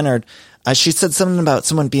Giselle entered, she said something about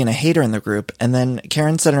someone being a hater in the group, and then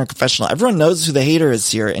Karen said in her confessional, everyone knows who the hater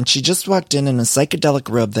is here, and she just walked in a psychedelic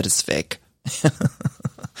robe that is fake.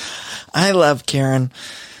 I love Karen.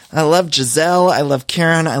 I love Giselle. I love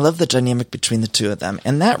Karen. I love the dynamic between the two of them.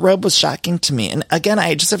 And that robe was shocking to me. And again,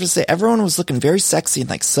 I just have to say, everyone was looking very sexy in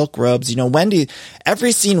like silk robes. Wendy,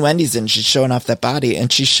 every scene Wendy's in, she's showing off that body,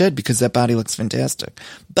 and she should, because that body looks fantastic.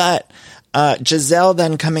 But Giselle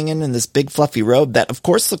then coming in this big fluffy robe that of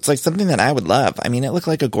course looks like something that I would love. I mean, it looked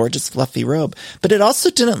like a gorgeous fluffy robe, but it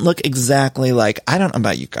also didn't look exactly like, I don't know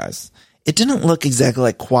about you guys, it didn't look exactly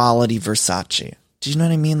like quality Versace. Do you know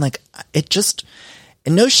what I mean? Like, it just,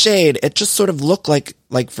 and no shade, it just sort of looked like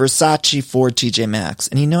Versace for TJ Maxx.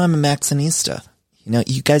 And I'm a Maxxinista.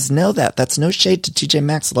 You guys know that. That's no shade to TJ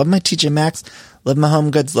Maxx. Love my TJ Maxx, love my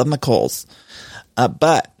Home Goods, love my Kohl's.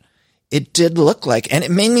 But it did look like, and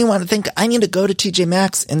it made me want to think, I need to go to TJ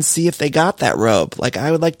Maxx and see if they got that robe. Like,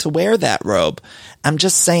 I would like to wear that robe. I'm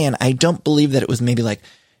just saying, I don't believe that it was maybe like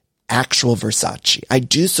actual Versace. I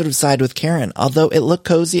do sort of side with Karen, although it looked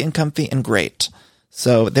cozy and comfy and great.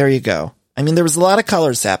 So there you go. I mean, there was a lot of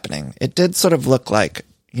colors happening. It did sort of look like,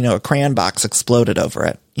 a crayon box exploded over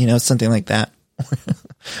it, something like that.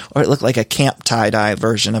 Or it looked like a camp tie-dye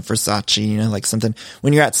version of Versace, like something,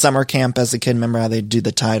 when you're at summer camp as a kid, remember how they do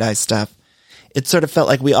the tie-dye stuff? It sort of felt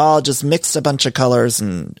like we all just mixed a bunch of colors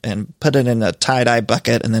and put it in a tie-dye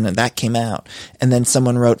bucket, and then that came out. And then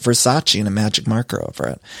someone wrote Versace in a magic marker over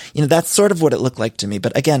it. That's sort of what it looked like to me.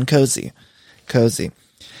 But again, cozy.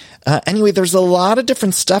 Anyway, there's a lot of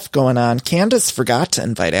different stuff going on. Candace forgot to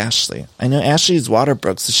invite Ashley. I know Ashley's water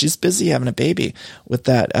broke, so she's busy having a baby with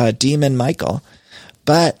that demon Michael.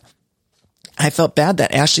 But I felt bad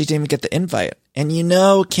that Ashley didn't even get the invite. And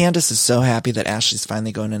Candace is so happy that Ashley's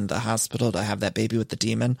finally going into the hospital to have that baby with the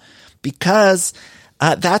demon, because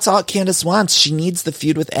that's all Candace wants. She needs the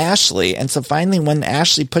feud with Ashley. And so finally, when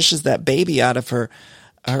Ashley pushes that baby out of her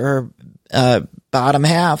bottom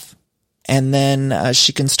half, and then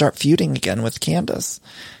she can start feuding again with Candace.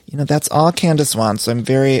 That's all Candace wants. So I'm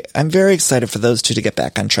very excited for those two to get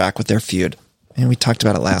back on track with their feud. And we talked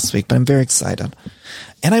about it last week, but I'm very excited.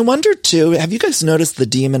 And I wonder too, have you guys noticed the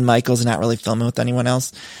demon Michael's not really filming with anyone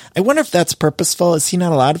else? I wonder if that's purposeful. Is he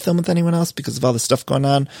not allowed to film with anyone else because of all the stuff going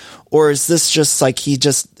on? Or is this just like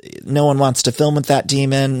no one wants to film with that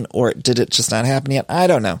demon, or did it just not happen yet? I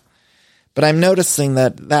don't know. But I'm noticing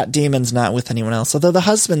that demon's not with anyone else, although the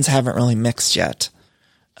husbands haven't really mixed yet.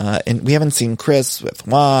 And we haven't seen Chris with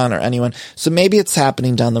Juan or anyone. So maybe it's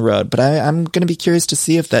happening down the road. But I'm going to be curious to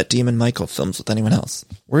see if that demon Michael films with anyone else.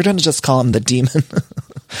 We're going to just call him the demon.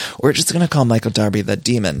 We're just going to call Michael Darby the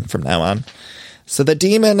demon from now on. So the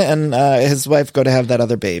demon and his wife go to have that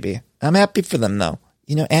other baby. I'm happy for them, though.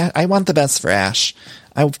 I want the best for Ash.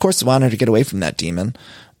 I, of course, want her to get away from that demon.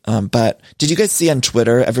 But did you guys see on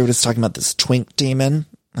Twitter, everybody's talking about this twink demon?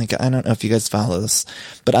 Like, I don't know if you guys follow this,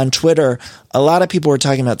 but on Twitter, a lot of people were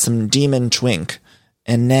talking about some demon twink.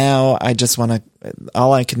 And now I just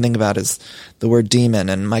all I can think about is the word demon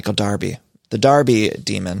and Michael Darby, the Darby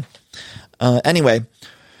demon. Anyway,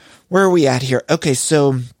 where are we at here? Okay.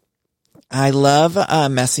 So I love,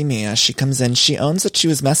 Messy Mia. She comes in, she owns that she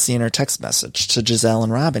was messy in her text message to Giselle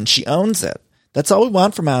and Robin. She owns it. That's all we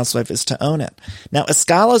want from a housewife, is to own it. Now,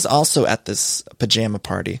 Escala's also at this pajama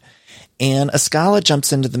party, and Escala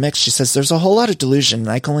jumps into the mix. She says, there's a whole lot of delusion, and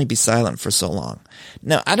I can only be silent for so long.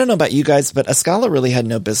 Now, I don't know about you guys, but Escala really had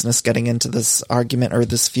no business getting into this argument or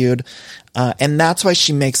this feud, and that's why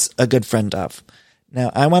she makes a good friend of. Now,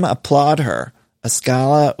 I want to applaud her.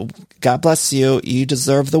 Escala, God bless you. You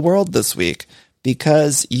deserve the world this week,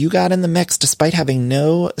 because you got in the mix despite having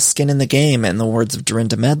no skin in the game, in the words of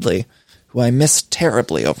Dorinda Medley, who I miss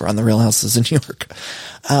terribly over on The Real Houses of New York.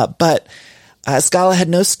 But Escala had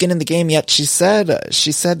no skin in the game, yet she said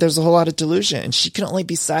there's a whole lot of delusion, and she can only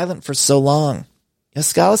be silent for so long.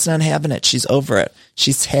 Escala's not having it. She's over it.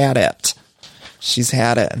 She's had it.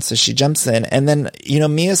 And so she jumps in. And then,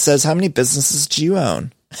 Mia says, how many businesses do you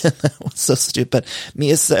own? That was so stupid.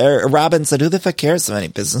 Robin said, who the fuck cares how many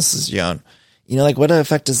businesses you own? What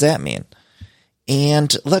effect does that mean?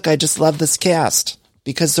 And look, I just love this cast.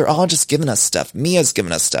 because they're all just giving us stuff. Mia's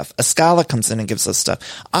giving us stuff. Askale comes in and gives us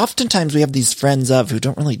stuff. Oftentimes we have these friends of who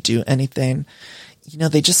don't really do anything. You know,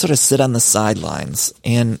 they just sort of sit on the sidelines,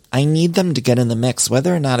 and I need them to get in the mix,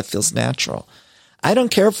 whether or not it feels natural. I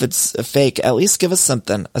don't care if it's a fake. At least give us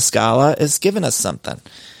something. Askale is giving us something.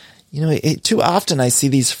 You know, too often I see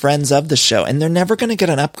these friends of the show, and they're never going to get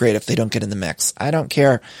an upgrade if they don't get in the mix. I don't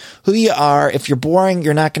care who you are. If you're boring,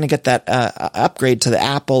 you're not going to get that upgrade to the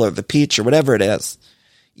apple or the peach or whatever it is.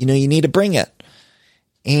 You know, you need to bring it.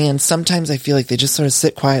 And sometimes I feel like they just sort of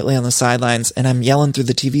sit quietly on the sidelines, and I'm yelling through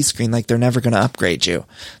the TV screen like they're never going to upgrade you.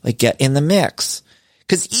 Like, get in the mix.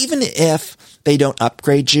 Because even if they don't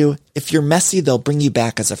upgrade you, if you're messy, they'll bring you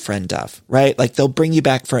back as a friend of, right? Like, they'll bring you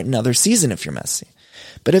back for another season if you're messy.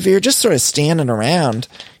 But if you're just sort of standing around,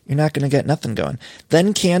 you're not going to get nothing going.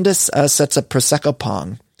 Then Candace sets up Prosecco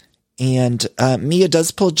Pong. And Mia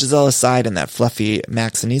does pull Giselle aside in that fluffy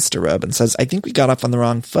Maxinista robe and says, I think we got off on the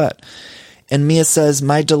wrong foot. And Mia says,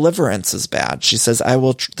 my deliverance is bad. She says,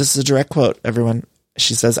 this is a direct quote, everyone.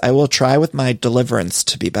 She says, I will try with my deliverance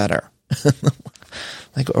to be better.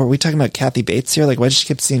 Like, are we talking about Kathy Bates here? Like, why does she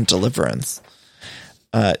keep saying deliverance?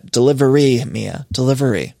 Delivery, Mia.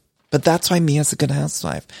 Delivery. But that's why Mia's a good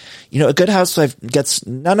housewife. You know, a good housewife gets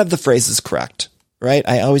none of the phrases correct, right?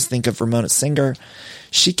 I always think of Ramona Singer.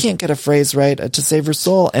 She can't get a phrase right to save her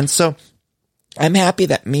soul. And so I'm happy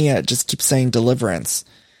that Mia just keeps saying deliverance.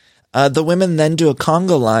 The women then do a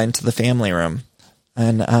conga line to the family room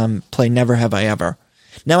and play Never Have I Ever.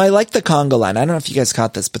 Now, I like the conga line. I don't know if you guys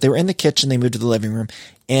caught this, but they were in the kitchen. They moved to the living room,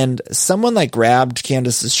 and someone like grabbed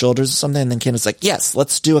Candace's shoulders or something, and then Candace was like, yes,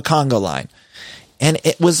 let's do a conga line. And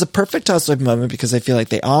it was a perfect housewife moment because I feel like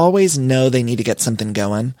they always know they need to get something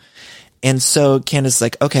going. And so Candace is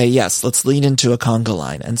like, okay, yes, let's lead into a conga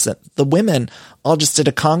line. And so the women all just did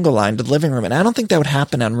a conga line to the living room. And I don't think that would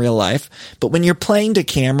happen in real life. But when you're playing to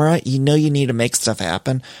camera, you know you need to make stuff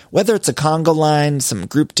happen. Whether it's a conga line, some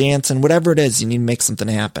group dance, and whatever it is, you need to make something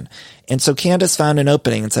happen. And so Candace found an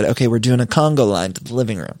opening and said, okay, we're doing a conga line to the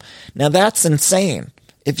living room. Now that's insane.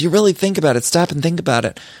 If you really think about it, stop and think about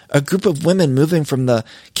it. A group of women moving from the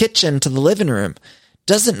kitchen to the living room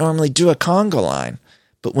doesn't normally do a conga line.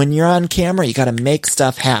 But when you're on camera, you got to make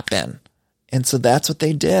stuff happen. And so that's what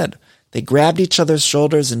they did. They grabbed each other's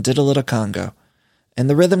shoulders and did a little conga. And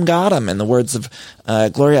the rhythm got them. In the words of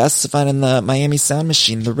Gloria Estefan in the Miami Sound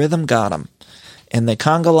Machine, the rhythm got them. And they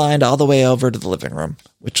conga lined all the way over to the living room,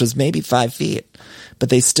 which was maybe 5 feet. But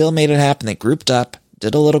they still made it happen. They grouped up,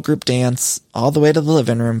 did a little group dance all the way to the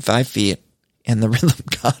living room, 5 feet. And the rhythm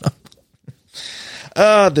got them.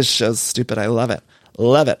 Oh, this show's stupid. I love it.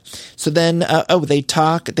 Love it. So then, they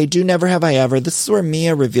talk. They do Never Have I Ever. This is where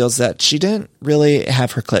Mia reveals that she didn't really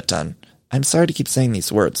have her clit done. I'm sorry to keep saying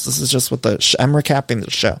these words. This is just what I'm recapping the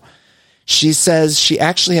show. She says she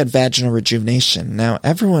actually had vaginal rejuvenation. Now,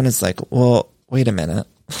 everyone is like, well, wait a minute.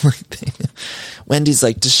 Wendy's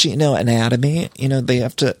like, does she know anatomy? You know, they're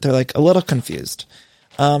like a little confused.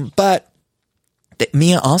 But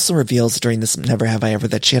Mia also reveals during this Never Have I Ever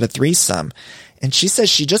that she had a threesome. And she says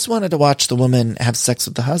she just wanted to watch the woman have sex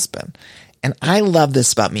with the husband. And I love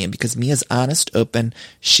this about Mia because Mia's honest, open.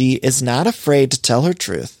 She is not afraid to tell her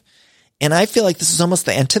truth. And I feel like this is almost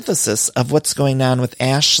the antithesis of what's going on with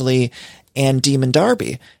Ashley and Demon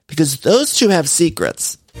Darby, because those two have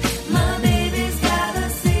secrets. My baby's got a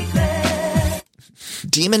secret.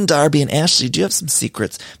 Demon Darby and Ashley do have some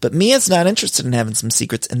secrets, but Mia's not interested in having some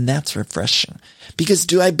secrets, and that's refreshing. Because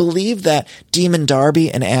do I believe that Demon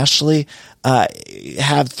Darby and Ashley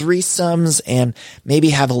have threesomes and maybe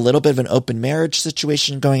have a little bit of an open marriage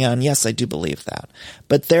situation going on? Yes, I do believe that.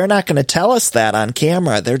 But they're not going to tell us that on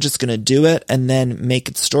camera. They're just going to do it and then make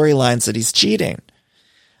it storylines that he's cheating.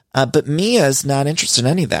 But Mia's not interested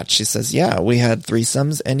in any of that. She says, yeah, we had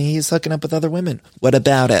threesomes and he's hooking up with other women. What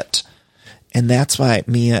about it? And that's why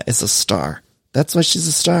Mia is a star. That's why she's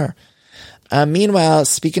a star. Meanwhile,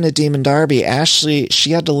 speaking of Demon Darby, Ashley,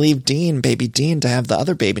 she had to leave baby Dean, to have the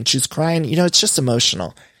other baby. And she was crying. You know, it's just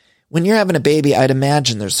emotional. When you're having a baby, I'd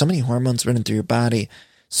imagine there's so many hormones running through your body.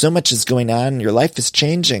 So much is going on. Your life is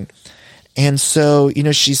changing. And so, you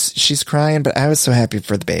know, she's crying, but I was so happy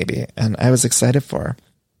for the baby. And I was excited for her.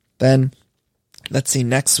 Then, let's see,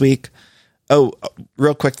 next week. Oh,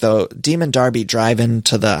 real quick though, Demon Darby driving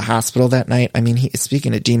to the hospital that night. I mean,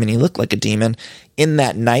 speaking of demon, he looked like a demon in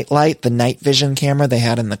that night light, the night vision camera they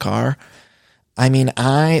had in the car. I mean,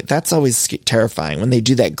 that's always terrifying when they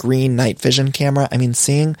do that green night vision camera. I mean,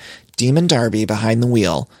 seeing Demon Darby behind the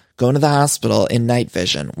wheel going to the hospital in night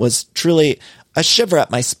vision was truly a shiver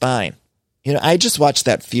up my spine. You know, I just watched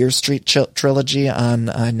that Fear Street trilogy on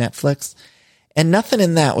Netflix. And nothing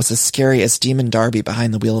in that was as scary as Demon Darby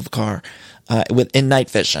behind the wheel of a car in night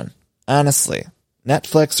vision. Honestly,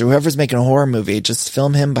 Netflix or whoever's making a horror movie, just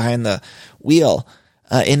film him behind the wheel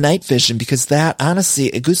in night vision, because that,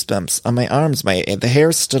 honestly, goosebumps on my arms. The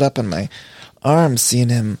hair stood up on my arms seeing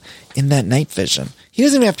him in that night vision. He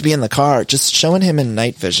doesn't even have to be in the car. Just showing him in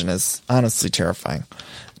night vision is honestly terrifying.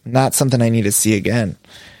 Not something I need to see again.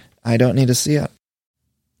 I don't need to see it.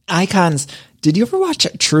 Icons. Did you ever watch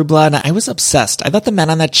True Blood? I was obsessed. I thought the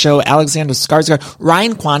men on that show, Alexander Skarsgård,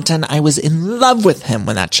 Ryan Kwanten, I was in love with him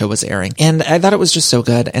when that show was airing. And I thought it was just so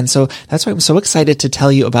good. And so that's why I'm so excited to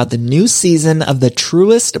tell you about the new season of the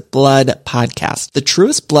Truest Blood podcast. The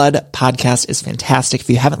Truest Blood podcast is fantastic. If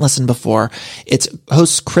you haven't listened before, it's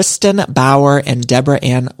hosts Kristen Bauer and Deborah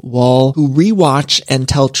Ann Woll, who rewatch and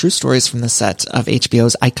tell true stories from the set of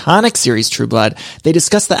HBO's iconic series True Blood. They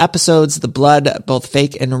discuss the episodes, the blood, both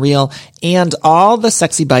fake and real, and all the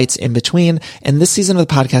sexy bites in between. And this season of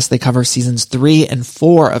the podcast, they cover seasons 3 and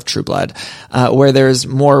 4 of True Blood, where there's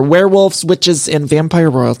more werewolves, witches, and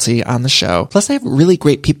vampire royalty on the show. Plus, they have really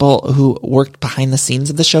great people who worked behind the scenes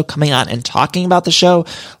of the show coming on and talking about the show.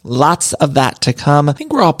 Lots of that to come. I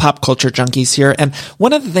think we're all pop culture junkies here. And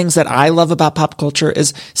one of the things that I love about pop culture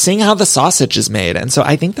is seeing how the sausage is made. And so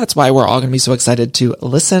I think that's why we're all going to be so excited to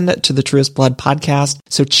listen to the Truest Blood podcast.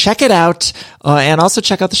 So check it out. And also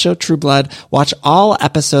check out the show True Blood. Watch all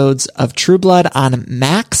episodes of True Blood on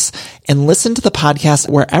Max and listen to the podcast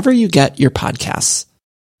wherever you get your podcasts.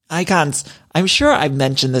 Icons. I'm sure I've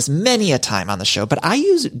mentioned this many a time on the show, but I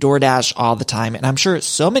use DoorDash all the time, and I'm sure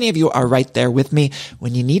so many of you are right there with me.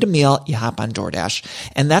 When you need a meal, you hop on DoorDash.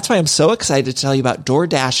 And that's why I'm so excited to tell you about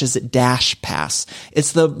DoorDash's Dash Pass.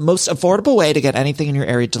 It's the most affordable way to get anything in your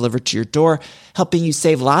area delivered to your door, helping you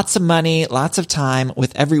save lots of money, lots of time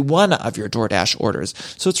with every one of your DoorDash orders.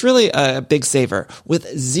 So it's really a big saver with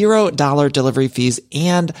 $0 delivery fees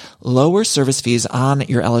and lower service fees on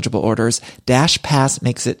your eligible orders. Dash Pass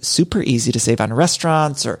makes it super easy to save on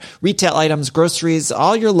restaurants or retail items, groceries,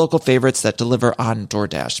 all your local favorites that deliver on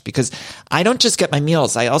DoorDash. Because I don't just get my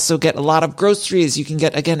meals, I also get a lot of groceries. You can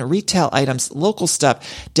get, again, retail items, local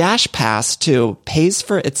stuff. Dash Pass, too, pays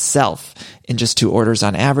for itself in just 2 orders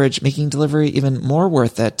on average, making delivery even more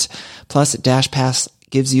worth it. Plus, Dash Pass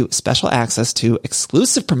gives you special access to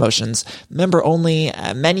exclusive promotions, member-only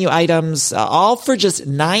menu items, all for just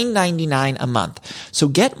 $9.99 a month. So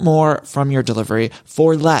get more from your delivery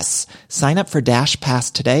for less. Sign up for Dash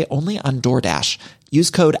Pass today only on DoorDash. Use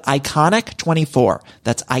code ICONIC24.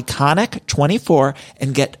 That's ICONIC24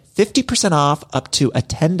 and get 50% off up to a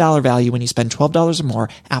 $10 value when you spend $12 or more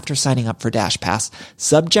after signing up for Dash Pass.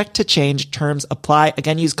 Subject to change. Terms apply.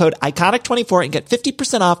 Again, use code ICONIC24 and get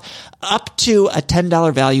 50% off up to a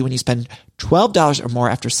 $10 value when you spend $12 or more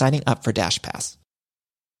after signing up for Dash Pass.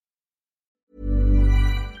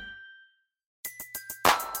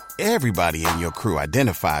 Everybody in your crew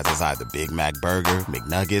identifies as either Big Mac Burger,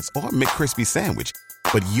 McNuggets, or McCrispy Sandwich.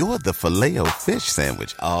 But you're the Filet-O-Fish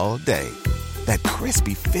Sandwich all day. That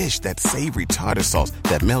crispy fish, that savory tartar sauce,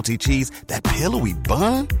 that melty cheese, that pillowy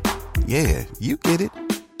bun. Yeah, you get it.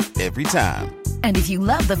 Every time. And if you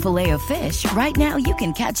love the Filet-O-Fish, right now you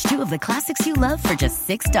can catch 2 of the classics you love for just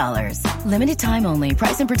 $6. Limited time only.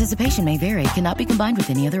 Price and participation may vary. Cannot be combined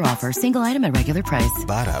with any other offer. Single item at regular price.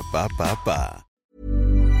 Ba-da-ba-ba-ba.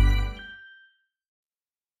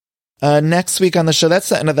 Next week on the show, that's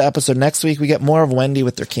the end of the episode. Next week, we get more of Wendy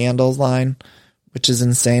with their candles line, which is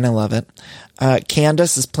insane. I love it.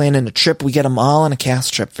 Candace is planning a trip. We get them all on a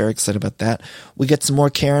cast trip. Very excited about that. We get some more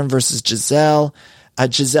Karen versus Giselle.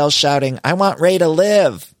 Giselle shouting, "I want Ray to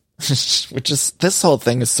live," which is, this whole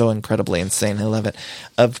thing is so incredibly insane. I love it.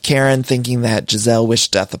 Of Karen thinking that Giselle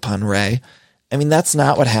wished death upon Ray. I mean, that's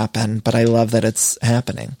not what happened, but I love that it's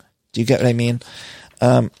happening. Do you get what I mean?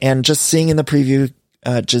 And just seeing in the preview,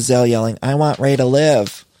 Giselle yelling, "I want Ray to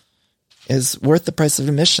live," is worth the price of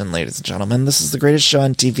admission, ladies and gentlemen. This is the greatest show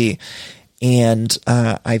on TV. And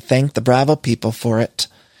I thank the Bravo people for it.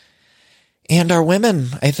 And our women,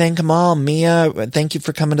 I thank them all. Mia, thank you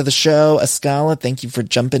for coming to the show. Escala, thank you for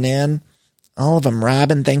jumping in. All of them.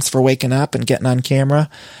 Robin, thanks for waking up and getting on camera.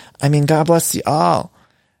 I mean, God bless you all.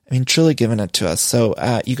 I mean, truly giving it to us. So,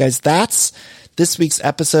 you guys, that's this week's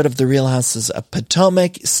episode of The Real Houses of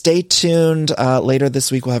Potomac. Stay tuned. Later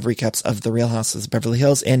this week, we'll have recaps of The Real Houses of Beverly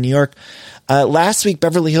Hills and New York. Last week,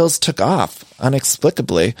 Beverly Hills took off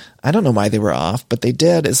unexplicably. I don't know why they were off, but they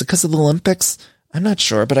did. Is it because of the Olympics? I'm not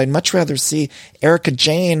sure, but I'd much rather see Erica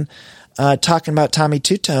Jane talking about Tommy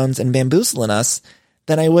Two Tones and bamboozling us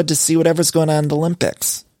than I would to see whatever's going on in the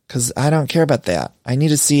Olympics. Because I don't care about that. I need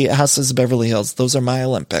to see Houses of Beverly Hills. Those are my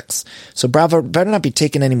Olympics. So Bravo better not be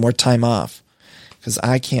taking any more time off. because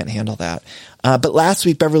I can't handle that. But last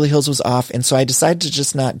week, Beverly Hills was off, and so I decided to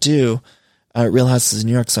just not do Real Houses of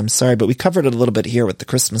New York, so I'm sorry. But we covered it a little bit here with the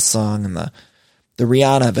Christmas song and the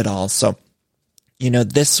Rihanna of it all. So,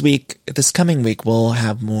 this coming week, we'll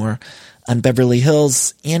have more on Beverly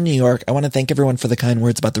Hills and New York. I want to thank everyone for the kind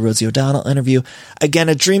words about the Rosie O'Donnell interview. Again,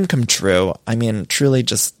 a dream come true. I mean, truly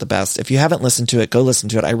just the best. If you haven't listened to it, go listen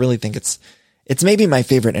to it. I really think it's maybe my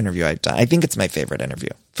favorite interview I've done. I think it's my favorite interview.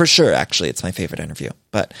 For sure, actually, it's my favorite interview.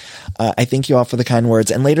 But I thank you all for the kind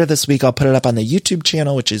words. And later this week, I'll put it up on the YouTube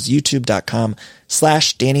channel, which is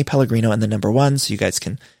youtube.com/Danny Pellegrino and the number 1, so you guys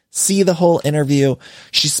can see the whole interview.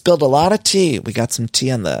 She spilled a lot of tea. We got some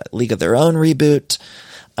tea on the League of Their Own reboot.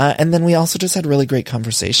 And then we also just had really great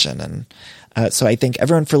conversation. And so I thank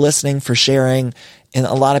everyone for listening, for sharing. And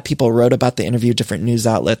a lot of people wrote about the interview, different news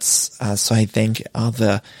outlets. So I thank all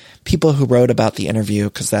the people who wrote about the interview,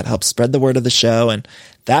 because that helps spread the word of the show. And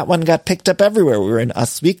that one got picked up everywhere. We were in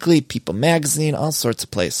Us Weekly, People Magazine, all sorts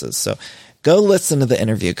of places. So go listen to the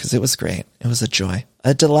interview, because it was great. It was a joy,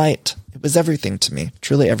 a delight. It was everything to me,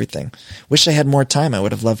 truly everything. Wish I had more time. I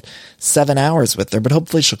would have loved 7 hours with her, but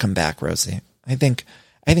hopefully she'll come back, Rosie. I think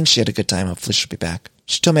she had a good time. Hopefully she'll be back.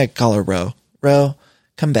 She told me I could call her Ro. Ro,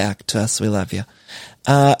 come back to us. We love you.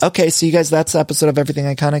 Okay, so you guys, that's the episode of Everything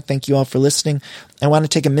Iconic. Thank you all for listening. I want to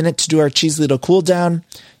take a minute to do our cheesy little cool down.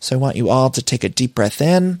 So I want you all to take a deep breath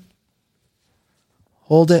in.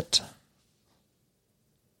 Hold it.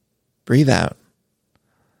 Breathe out.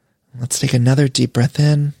 Let's take another deep breath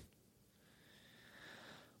in.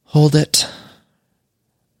 Hold it.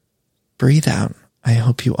 Breathe out. I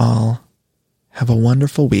hope you all have a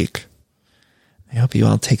wonderful week. I hope you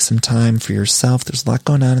all take some time for yourself. There's a lot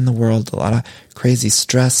going on in the world, a lot of crazy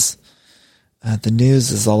stress. The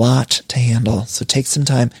news is a lot to handle. So take some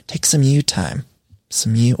time, take some you time,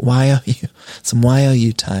 some YOU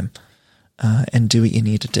time, and do what you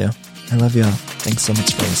need to do. I love you all. Thanks so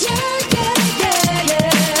much for listening.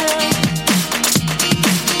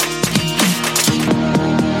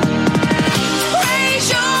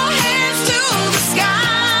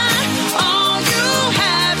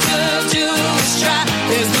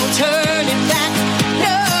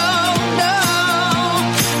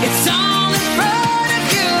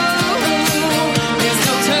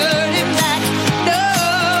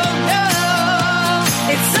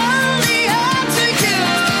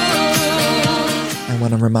 I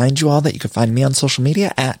want to remind you all that you can find me on social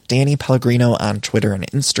media at Danny Pellegrino on Twitter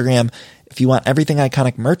and Instagram. If you want Everything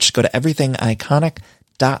Iconic merch, go to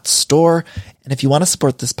everythingiconic.store. And if you want to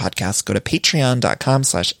support this podcast, go to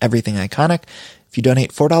patreon.com/everythingiconic. If you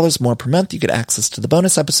donate $4 more per month, you get access to the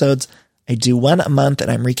bonus episodes. I do one a month, and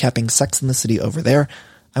I'm recapping Sex and the City over there.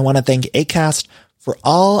 I want to thank Acast for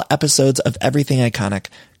all episodes of Everything Iconic.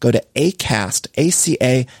 Go to Acast,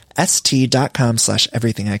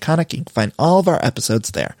 ACAST.com/everythingiconic. You can find all of our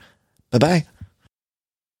episodes there. Bye-bye.